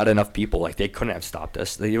we'd have got enough people, like they couldn't have stopped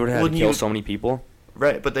us. They would have had Wouldn't to kill you- so many people.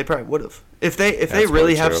 Right, but they probably would have. If they That's really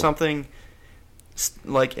probably have true. something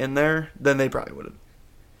like in there, then they probably would have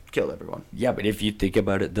killed everyone. Yeah, but if you think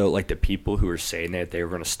about it, though, like the people who were saying that they were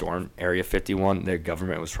going to storm Area 51, their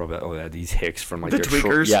government was probably, these hicks from like The their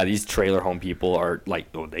tweakers? yeah, these trailer home people are like,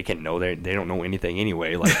 they can know they don't know anything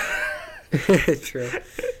anyway. Like, True.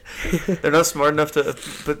 They're not smart enough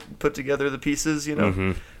to put together the pieces, you know.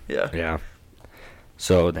 mhm, Yeah. yeah.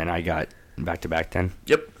 So then I got back to back 10.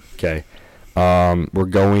 Yep. Okay. We're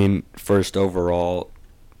going first overall.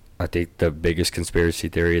 I think the biggest conspiracy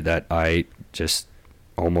theory that I just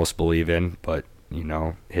almost believe in, but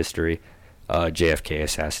history, JFK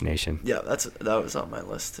assassination. Yeah, that was on my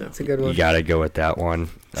list too. It's a good You one. gotta go with that one.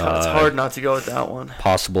 It's hard not to go with that one.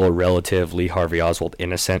 Possible relative Lee Harvey Oswald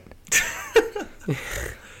innocent.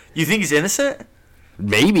 You think he's innocent?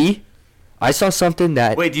 Maybe. I saw something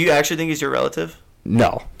that Wait, do you actually think he's your relative?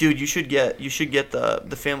 No. Dude, you should get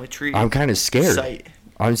the family tree. I'm kind of scared. Site.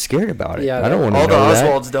 I'm scared about it. Yeah, I don't want to All know the that.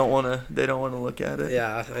 Oswalds don't want to look at it.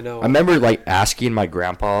 Yeah, I know. I remember like asking my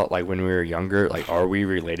grandpa like when we were younger, like, are we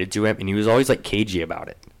related to him? And he was always like cagey about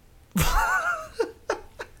it.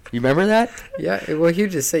 You remember that? Yeah, well, he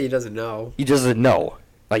just say he doesn't know. He doesn't know.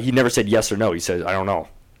 Like he never said yes or no. He said I don't know.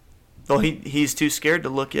 Well, he's too scared to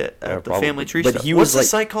look at the probably. family tree But stuff. he What's was the like-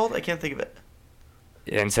 site called? I can't think of it.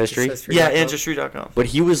 Ancestry. Yeah, Ancestry.com. But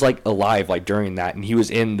he was like alive like during that, and he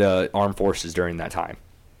was in the armed forces during that time.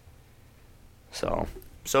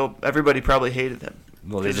 So everybody probably hated him.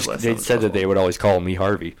 well, Because they said that they would always call him Lee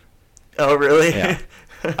Harvey. Oh, really? Yeah.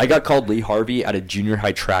 I got called Lee Harvey at a junior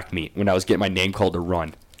high track meet when I was getting my name called to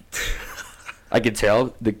run. I could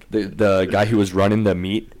tell the guy who was running the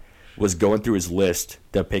meet was going through his list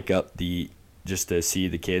to pick up just to see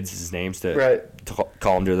the kids' his names to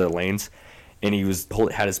call them to their lanes, and he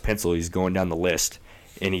had his pencil. He's going down the list,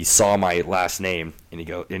 and he saw my last name, and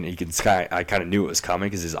I kind of knew it was coming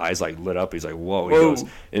because his eyes like lit up. He's like, "Whoa!" He goes,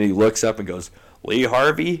 and he looks up and goes, "Lee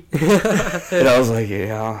Harvey," and I was like,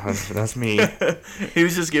 "Yeah, that's me." He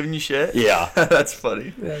was just giving you shit. Yeah, That's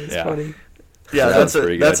funny. That's Yeah. funny. Yeah, So that's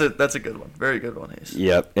pretty a good one. Very good one, Hayes.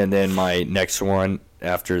 Yep. And then my next one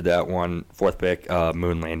after that one, fourth pick,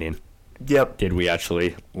 moon landing. Yep. Did we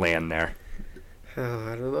actually land there? Oh,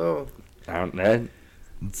 I don't know. I don't know.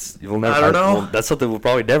 You'll never, I don't know. Well, that's something we'll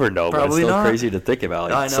probably never know, but Probably it's still not. crazy to think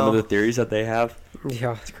about. Like, I some of know. the theories that they have,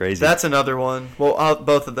 Yeah. it's crazy. That's another one. Well,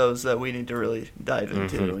 both of those that we need to really dive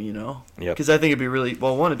into, Mhm. you know? Yep. Because I think it'd be really,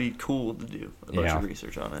 it'd be cool to do a bunch Yeah. of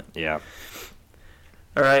research on it. Yeah.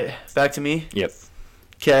 All right, back to me. Yep.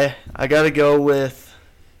 Okay, I got to go with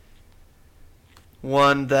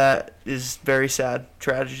one that is very sad,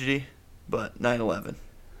 tragedy, but 9/11.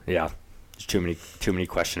 Yeah. There's too many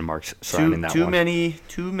question marks surrounding that Too one.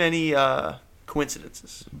 many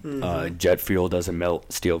coincidences. Jet fuel doesn't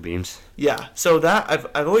melt steel beams. Yeah, so that I've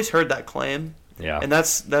always heard that claim. Yeah. And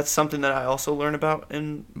that's something that I also learn about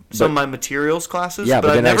in some of my materials classes. Yeah, but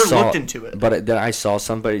I then never saw, looked into it. But then I saw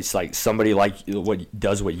somebody like what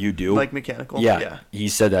does what you do. Like mechanical. Yeah. He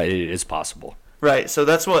said that it is possible. Right. So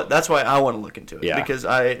that's why I want to look into it. Yeah. Because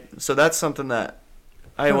so that's something that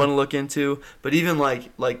I want to look into. But even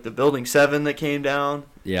like the Building 7 that came down.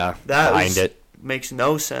 Yeah. That behind it. Makes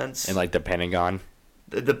no sense. And like the Pentagon.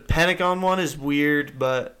 The Pentagon one is weird,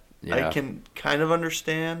 but Yeah. I can kind of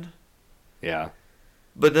understand. Yeah.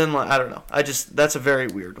 But then I don't know. That's a very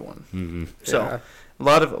weird one. Mm-hmm. So Yeah. a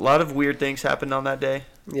lot of weird things happened on that day,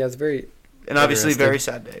 Yeah, it's very. and obviously Interesting. very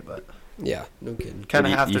sad day. But Yeah, no kidding. kind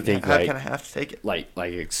of you- have you to think, kind like- of have to take it. Like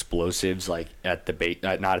explosives like at the base,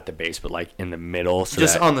 not at the base, but like in the middle. So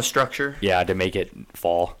Just that, on the structure. yeah, to make it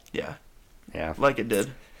fall. Yeah, Yeah, like it did.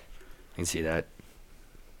 I can see that.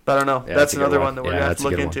 But I don't know. Yeah, that's a good another one that we're Yeah, gonna have that's to a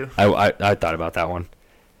look good into. one. I thought about that one.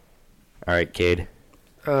 All right, Cade.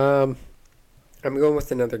 I'm going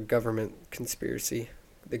with another government conspiracy.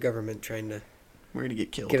 The government trying to We're gonna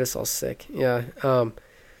get killed. get us all sick. Yeah.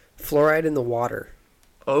 Fluoride in the water.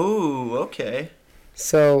 Oh, okay.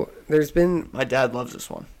 So there's been My dad loves this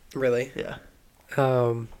one. really. Yeah.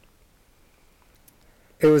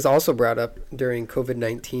 It was also brought up during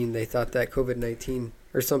COVID-19. They thought that COVID-19,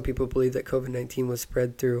 or some people believe that COVID-19 was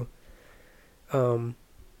spread through.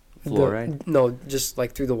 Fluoride? No, just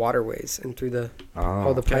like through the waterways and through the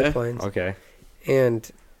all the okay. pipelines. Okay.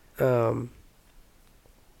 And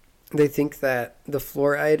they think that the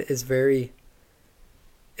fluoride is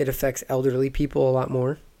it affects elderly people a lot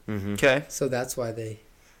more. Mm-hmm. Okay. So that's why they,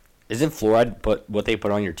 Isn't fluoride what they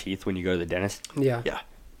put on your teeth when you go to the dentist? yeah. Yeah.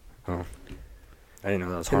 Oh, I didn't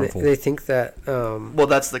know that was And harmful. they think that, Well,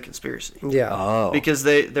 that's the conspiracy. yeah. oh, Because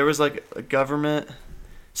there was like a government.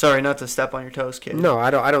 Sorry, not to step on your toes, kid. No, I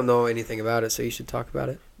don't know anything about it, so you should talk about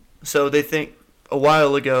it. So they think a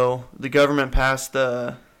while ago the government passed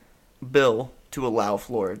a bill to allow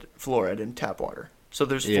fluoride in tap water. So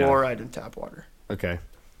there's Yeah. fluoride in tap water. okay.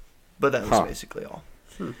 But that was Huh. basically all.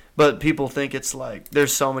 But people think it's like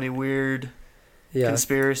there's so many weird Yeah.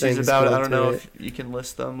 conspiracies things about it. go I don't know into if you can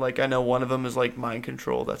list them. Like I know one of them is like mind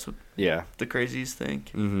control. That's what Yeah. the crazies think.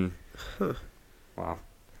 Mm-hmm. Huh. Wow.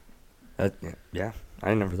 Yeah.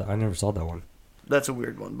 I never saw that one. That's a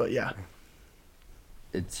weird one, but yeah.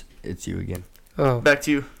 It's you again. Oh. Back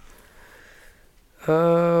to you.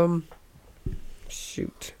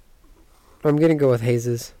 Shoot. I'm gonna go with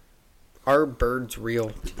Hayes's. Are birds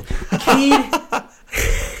real?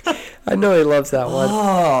 I know he loves that one,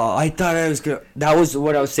 Oh, I thought I was gonna. That was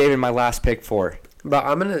what I was saving my last pick for. but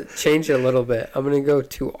I'm gonna change it a little bit. I'm gonna go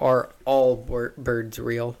to are all birds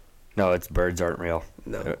real? No, it's birds aren't real.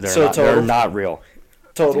 No. They're So not, total. they're not real.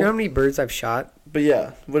 Do you know how Total. many birds I've shot? But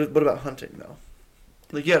yeah, what about hunting though?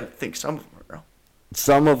 Like you gotta think some of them are real.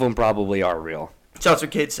 Some of them probably are real. So that's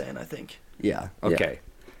what Kate's saying, I think. Yeah. Okay.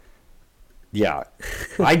 Yeah.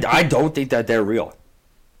 I don't think that they're real.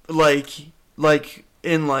 Like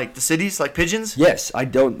in like the cities, like pigeons. Yes, I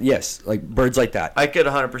don't. Yes, like birds like that. I could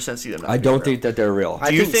 100% see them. Not I being don't real. think that they're real. I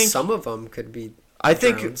Do you think think- some of them could be I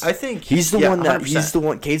think drones. He's the one that 100%. he's the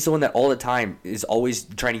one. Kate's the one that all the time is always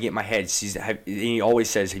trying to get in my head. He always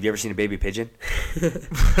says, "Have you ever seen a baby pigeon?"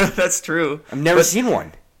 That's true. I've never But- seen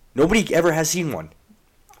one. Nobody ever has seen one.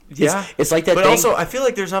 Yeah, it's like that. But thing. also, I feel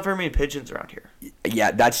like there's not very many pigeons around here.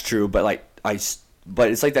 Yeah, that's true. But like but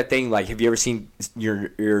it's like that thing. Like, have you ever seen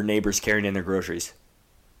your neighbors carrying in their groceries?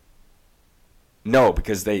 No,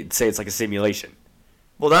 because they say it's like a simulation.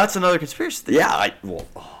 Well, that's another conspiracy theory. Yeah.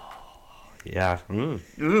 Yeah.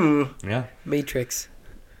 Ooh. Yeah. Matrix.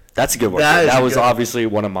 That's a good one. That is That a was good one. obviously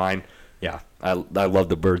one of mine. Yeah. I love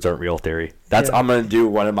the birds aren't real theory. Yeah. I'm gonna do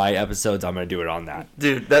one of my episodes. I'm gonna do it on that.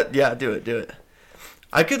 Dude, do it.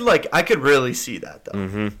 I could really see that though.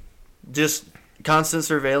 Mm-hmm. Just constant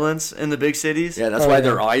surveillance in the big cities. Yeah, that's Oh, why yeah.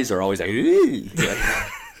 their eyes are always like.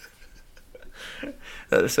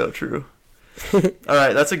 That is so true. All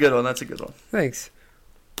right, that's a good one. Thanks.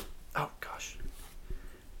 Oh gosh.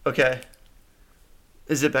 Okay.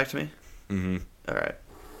 Is it back to me? Mm-hmm. All right.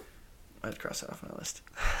 I had to cross that off my list.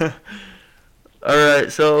 All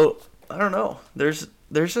right, so I don't know. There's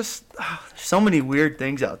just so many weird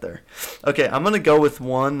things out there. Okay, I'm gonna go with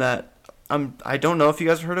one that I don't know if you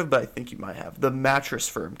guys have heard of, but I think you might have. The mattress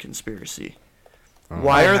firm conspiracy.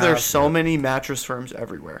 Why are there so many mattress firms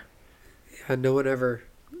everywhere? Yeah, no one ever.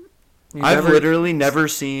 I've literally never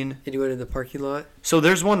seen. Anyone in the parking lot? So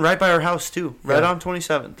there's one right by our house too, right Yeah. on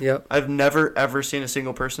 27th. Yep. I've never ever seen a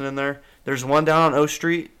single person in there. There's one down on O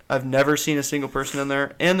Street. I've never seen a single person in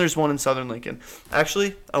there, and there's one in Southern Lincoln.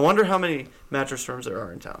 Actually, I wonder how many mattress firms there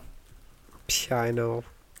are in town. Yeah, I know.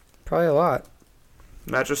 Probably a lot.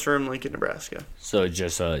 Mattress firm, Lincoln, Nebraska. So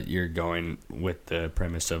just you're going with the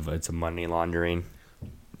premise of it's a money laundering.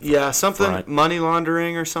 Yeah, something Front. money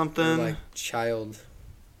laundering or Or something. like child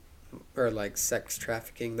or like sex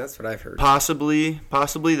trafficking. That's what I've heard. Possibly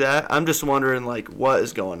that. I'm just wondering like what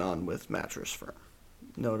is going on with mattress firm.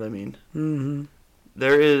 Know what I mean? Mm-hmm.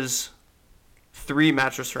 There is 3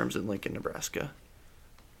 mattress firms in Lincoln, Nebraska,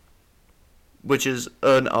 which is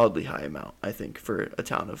an oddly high amount, I think, for a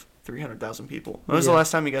town of 300,000 people. When was the Yeah.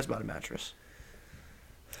 last time you guys bought a mattress?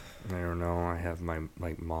 I don't know. I have my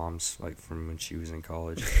mom's from when she was in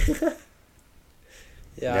college.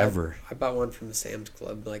 Yeah, Never. I bought one from the Sam's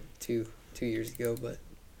Club like two years ago, but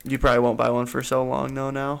You probably won't buy one for so long,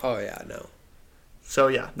 though, now. oh yeah, no. So,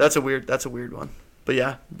 yeah, that's a weird one. But,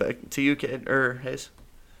 yeah, back to you, Kid, or Hayes.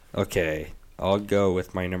 Okay, I'll go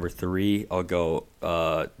with my number 3. I'll go.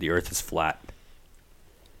 The Earth is flat.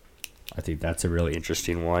 I think that's a really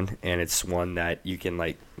interesting one, and it's one that you can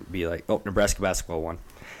be like, oh, Nebraska basketball won.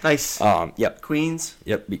 Nice. Yep, Queens?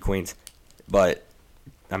 yep, beat Queens, but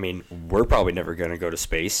I mean, we're probably never gonna go to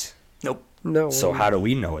space. Nope. No. So how do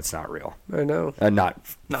we know it's not real? I know. Not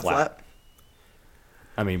Not flat.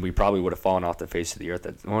 I mean, we probably would have fallen off the face of the earth.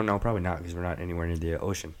 Well, no, probably not, because we're not anywhere near the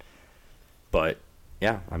ocean. But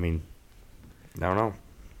yeah, I mean, I don't know.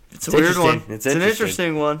 It's a weird one. It's It's an interesting.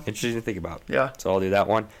 interesting one. Interesting to think about. Yeah. So I'll do that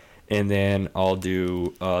one, and then I'll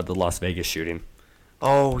do the Las Vegas shooting.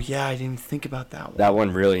 Oh, yeah, I didn't even think about that one. That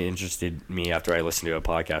one really interested me after I listened to a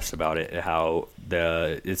podcast about it. How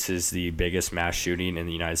this is the biggest mass shooting in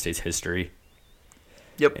the United States history.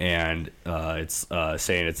 Yep. And it's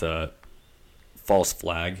saying it's a false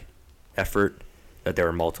flag effort, that there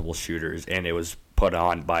were multiple shooters, and it was put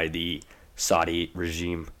on by the Saudi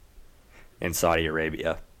regime in Saudi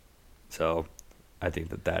Arabia. So I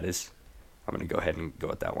think that is, I'm going to go ahead and go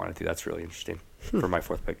with that one. I think that's really interesting for my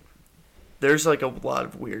 4th pick. There's like a lot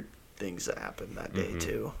of weird things that happened that day,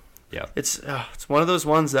 too. Yeah. It's one of those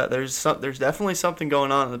ones that there's definitely something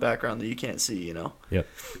going on in the background that you can't see, you know? Yep.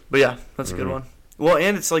 But yeah, that's a good one. Well,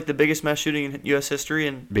 and it's like the biggest mass shooting in U.S. history,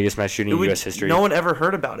 and Biggest mass shooting in U.S. history. No one ever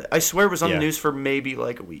heard about it. I swear it was on Yeah. the news for maybe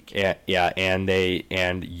like a week. Yeah, and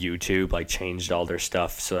YouTube changed all their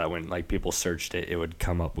stuff so that when people searched it, it would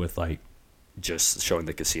come up with just showing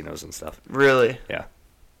the casinos and stuff. Really? Yeah,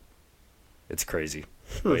 it's crazy.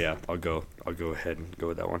 But yeah, I'll go ahead and go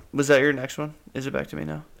with that one. Was that your next one? Is it back to me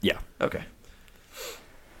now? Yeah. Okay.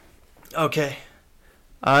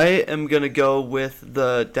 I am gonna go with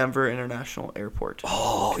the Denver International Airport.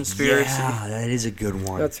 Oh, conspiracy. yeah, that is a good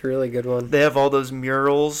one. That's a really good one. They have all those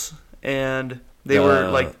murals, and they were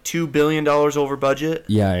like $2 billion over budget.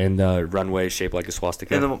 Yeah, and the runway shaped like a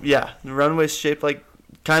swastika. And the runway's shaped like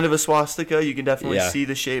kind of a swastika. You can definitely Yeah. see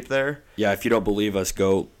the shape there. Yeah, if you don't believe us,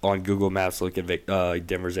 go on Google Maps, look at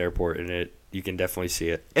Denver's airport, and you can definitely see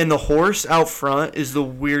it. And the horse out front is the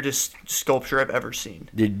weirdest sculpture I've ever seen.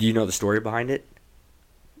 Do you know the story behind it?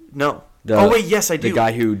 No. Oh wait, yes I do. The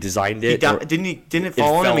guy who designed it. Didn't it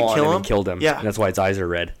fall on him and kill him? And killed him. Yeah. And that's why its eyes are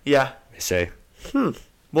red. Yeah. They say.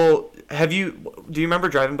 Well, do you remember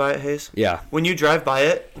driving by it, Hayes? Yeah. When you drive by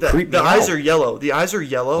it, the Creep me eyes out. are yellow. The eyes are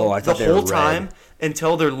yellow Oh, I thought the they were whole time red.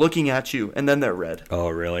 until they're looking at you, and then they're red. Oh,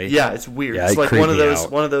 really? Yeah, it's weird. Yeah, it's it like creeped one of me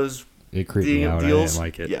those out. It creeped me out. deals. I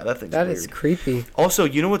didn't like it. Yeah, that thing's That weird. is creepy. Also,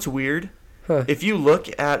 you know what's weird? Huh. If you look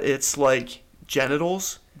at its like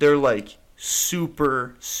genitals, they're like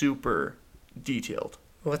super detailed.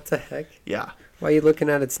 What the heck? Yeah. Why are you looking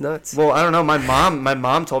at its nuts? Well, I don't know. My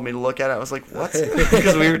mom told me to look at it. I was like, what?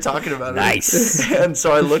 Because we were talking about it. Nice. And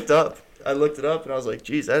so I looked it up, and I was like,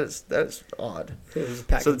 geez, that is odd. He's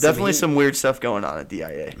packing So definitely heat. some weird stuff going on at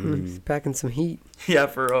DIA. He's packing some heat. Yeah,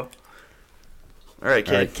 for real. All right,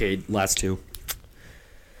 All Cade. right, Cade, last two.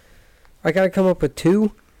 I gotta come up with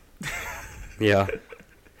two. Yeah.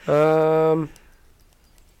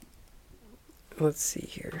 Let's see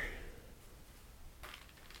here.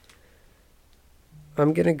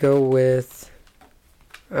 I'm gonna go with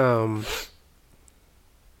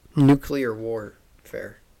nuclear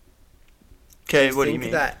warfare. Okay, what do you Think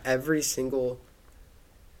mean? that every single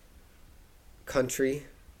country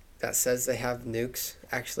that says they have nukes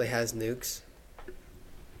actually has nukes?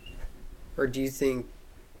 Or do you think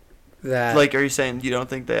that Like, are you saying you don't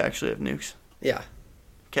think they actually have nukes? yeah.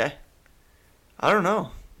 Okay. I don't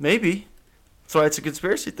know. Maybe. That's why it's a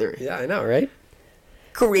conspiracy theory. Yeah, I know, right?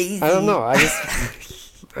 Crazy. I don't know. I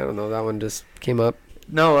don't know. That one just came up.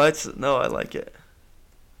 No, I like it.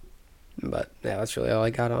 But yeah, that's really all I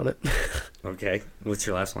got on it. Okay. What's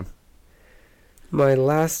your last one? My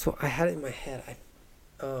last one, I had it in my head.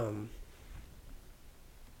 I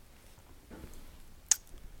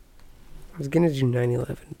was gonna do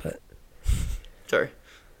 9/11, but Sorry.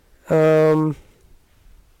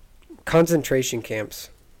 concentration camps.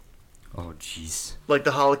 Oh, jeez. Like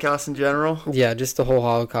the Holocaust in general? Yeah, just the whole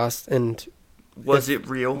Holocaust. And Was it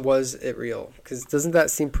real? was it real? Because doesn't that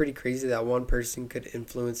seem pretty crazy that one person could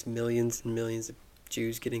influence millions and millions of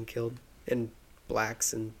Jews getting killed and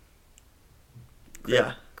blacks and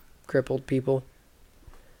Yeah. crippled people?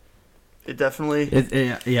 It definitely.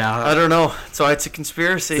 Yeah. I don't know. So it's a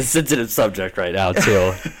conspiracy. It's a sensitive subject right now,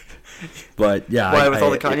 too. But, yeah. Why, with all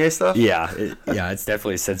the Kanye stuff? Yeah. It's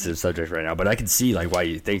definitely a sensitive subject right now. But I can see, like, why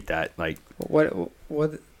you think that. Like,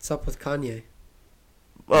 What's up with Kanye?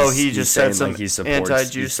 Oh, he he's just saying, said some like, he supports,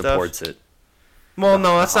 anti-Jew he stuff. supports it. Well,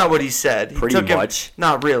 no, that's not what he said. He Pretty took him- much.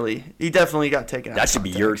 Not really. He definitely got taken out. That of should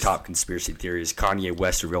be your context. top conspiracy theory. Is Kanye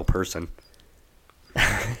West a real person?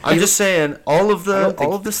 I'm just saying, all of don't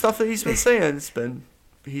think- the stuff that he's been saying,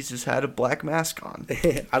 he's just had a black mask on.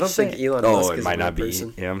 I don't think Elon Oh, Musk it is might a real not be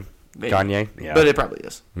person. him. Maybe. Kanye? Yeah. But it probably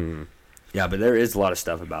is. Yeah, but there is a lot of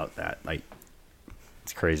stuff about that. Like,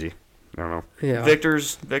 it's crazy. I don't know. Yeah.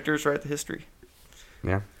 Victor's write the history.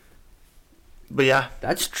 Yeah. But yeah,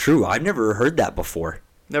 That's true. I've never heard that before.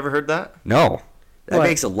 never heard that. No. That What?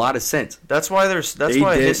 makes a lot of sense. That's why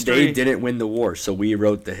history. They didn't win the war, so we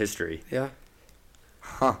wrote the history. Yeah.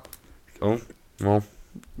 Huh. Oh, well,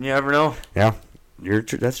 You never know. yeah.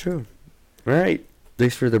 That's true. All right.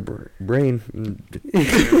 Thanks for the brain.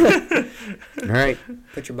 All right.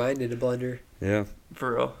 Put your mind in a blender. Yeah.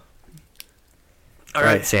 For real. All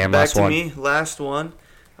right, Sam, back last to one. me. Last one.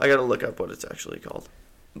 I gotta look up what it's actually called.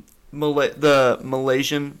 The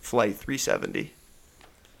Malaysian Flight 370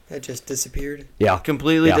 That just disappeared. Yeah.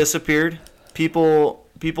 completely Yeah. disappeared. People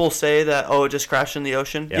say that it just crashed in the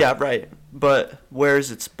ocean. Yeah. Yeah, right. But where's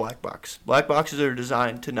its black box? Black boxes are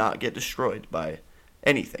designed to not get destroyed by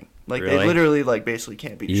anything. Like Really? they literally basically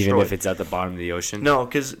can't be destroyed. Even if it's at the bottom of the ocean? No,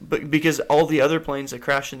 because all the other planes that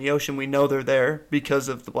crash in the ocean, we know they're there because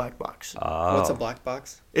of the black box. Oh. What's a black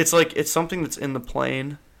box? It's something that's in the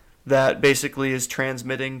plane that basically is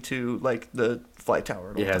transmitting to the flight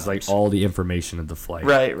tower. At all It has times. all the information of the flight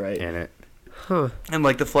right in it. Huh. and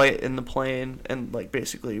the flight in the plane and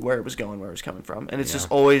basically where it was going, where it was coming from, and it's Yeah.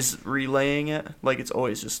 just always relaying it. It's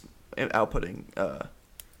always just outputting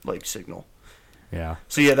signal. Yeah.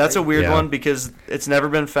 So yeah, that's a weird Yeah. one because it's never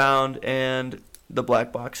been found and the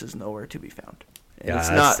black box is nowhere to be found. And Yeah, it's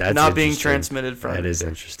that's not being interesting. transmitted from. That is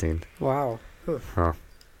interesting. Wow. Huh. Huh.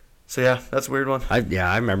 So yeah, that's a weird one. I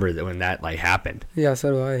remember that when that happened. Yeah,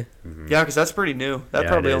 so do I. Yeah, because that's pretty new. That Yeah,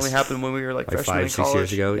 probably it only is. happened when we were freshmen 5, in 6 college.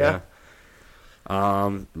 years ago. Yeah.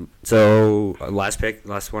 So last pick,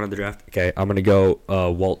 last one of the draft. Okay, I'm gonna go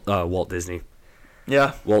Walt Disney.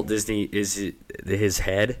 Yeah. Walt Disney is his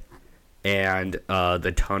head and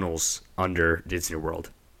the tunnels under Disney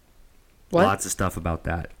World. What? Lots of stuff about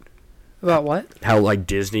that. About what? How like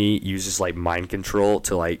Disney uses like mind control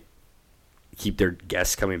to like keep their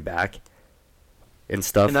guests coming back and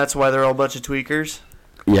stuff. And that's why they're all a bunch of tweakers.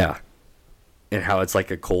 Yeah. And how it's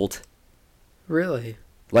like a cult. Really?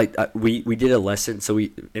 Like we did a lesson, so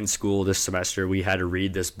we in school this semester we had to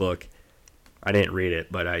read this book. I didn't read it,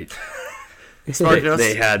 but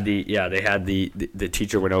they had the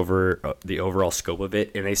teacher went over the overall scope of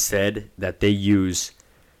it, and they said that they use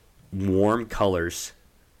warm colors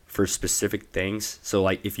for specific things. So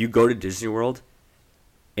like if you go to Disney World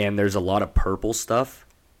and there's a lot of purple stuff,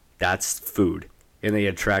 that's food, and they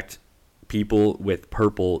attract people with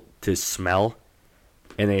purple to smell,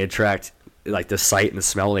 and they attract like the sight and the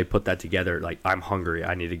smell, and they put that together. Like, I'm hungry,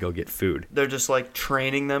 I need to go get food. They're just like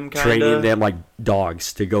training them, training them like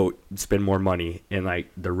dogs to go spend more money. And like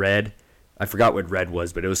the red, I forgot what red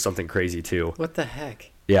was, but it was something crazy too. What the heck?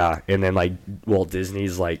 Yeah, and then like Walt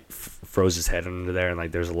Disney's like froze his head under there, and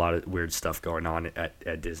like there's a lot of weird stuff going on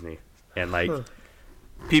at Disney, and like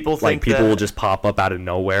people think like people that will just pop up out of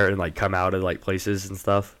nowhere and like come out of like places and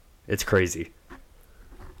stuff. It's crazy.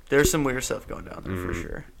 there's some weird stuff going down there for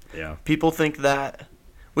sure. Yeah. People think that,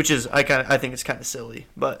 which is I think it's kind of silly,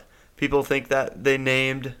 but people think that they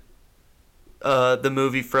named the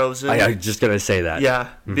movie Frozen. I was just gonna say that. Yeah,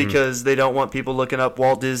 because they don't want people looking up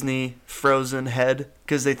Walt Disney Frozen head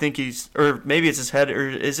because they think he's, or maybe it's his head, or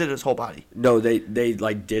is it his whole body? No, they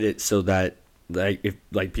like did it so that like if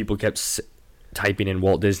like people kept typing in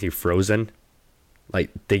Walt Disney Frozen, like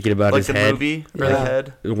thinking about Like his the head, movie or Yeah. the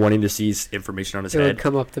head. wanting to see information on his It head. would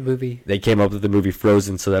come up the movie. They came up with the movie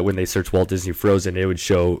Frozen so that when they searched Walt Disney Frozen, it would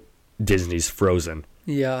show Disney's Frozen,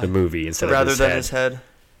 Yeah. the movie, instead Rather of his than head. his head.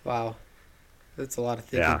 Wow. That's a lot of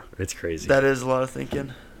thinking. Yeah, it's crazy. That is a lot of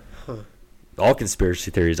thinking. All conspiracy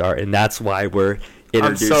theories are, and that's why we're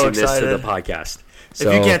introducing this to excited. the podcast. So,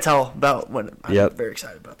 If you can't tell about when, I'm Yep. very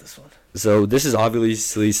excited about this one. So this is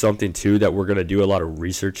obviously something too that we're gonna do a lot of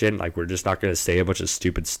research in. Like, we're just not gonna say a bunch of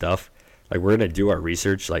stupid stuff. Like, we're gonna do our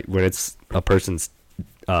research. Like, when it's a person's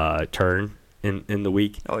turn in the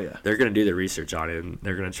week, Oh yeah. they're gonna do the research on it, and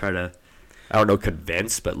they're gonna try to, I don't know,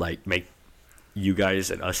 convince, but like make you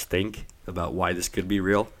guys and us think about why this could be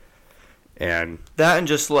real. And That and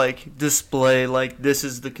just like display like this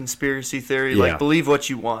is the conspiracy theory. Yeah. Like believe what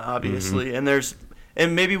you want, obviously.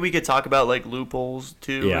 And maybe we could talk about like loopholes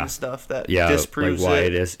too Yeah. and stuff that yeah, disproves like why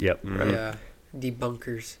it. it is. Yep. Mhm. Yeah.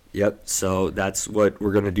 Debunkers. Yep. So that's what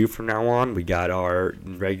we're gonna do from now on. We got our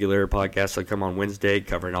regular podcast that come on Wednesday,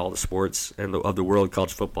 covering all the sports of the world: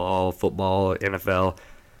 college football, NFL,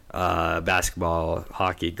 basketball,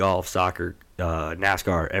 hockey, golf, soccer,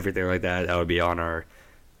 NASCAR, everything like that. That would be on our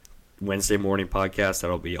Wednesday morning podcast.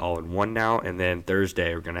 That'll be all in one now. And then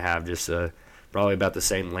Thursday we're gonna have just probably about the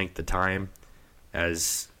same length of time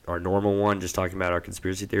as our normal one, just talking about our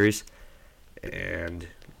conspiracy theories. And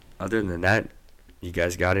other than that, you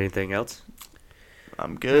guys got anything else?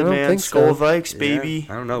 I'm I good, don't man. think Skull so. Vikes, baby.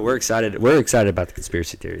 I don't know. We're excited. We're excited about the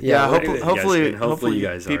conspiracy theory. Yeah, what do hopefully, you hopefully, you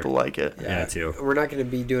guys people are. like it. Yeah, too. We're not going to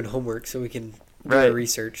be doing homework, so we can do Right. our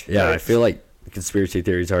research. Yeah, I Right. feel like conspiracy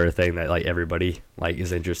theories are a thing that like everybody like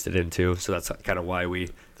is interested in too. So that's kind of why we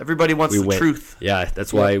Everybody wants the went. truth. Yeah,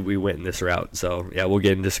 that's why we went in this route. So yeah, we'll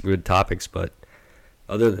get into some good topics. But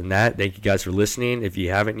other than that, thank you guys for listening. If you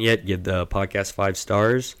haven't yet, give the podcast 5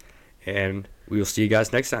 stars, and we will see you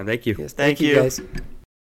guys next time. Thank you. Yes, Thank thank you you. guys.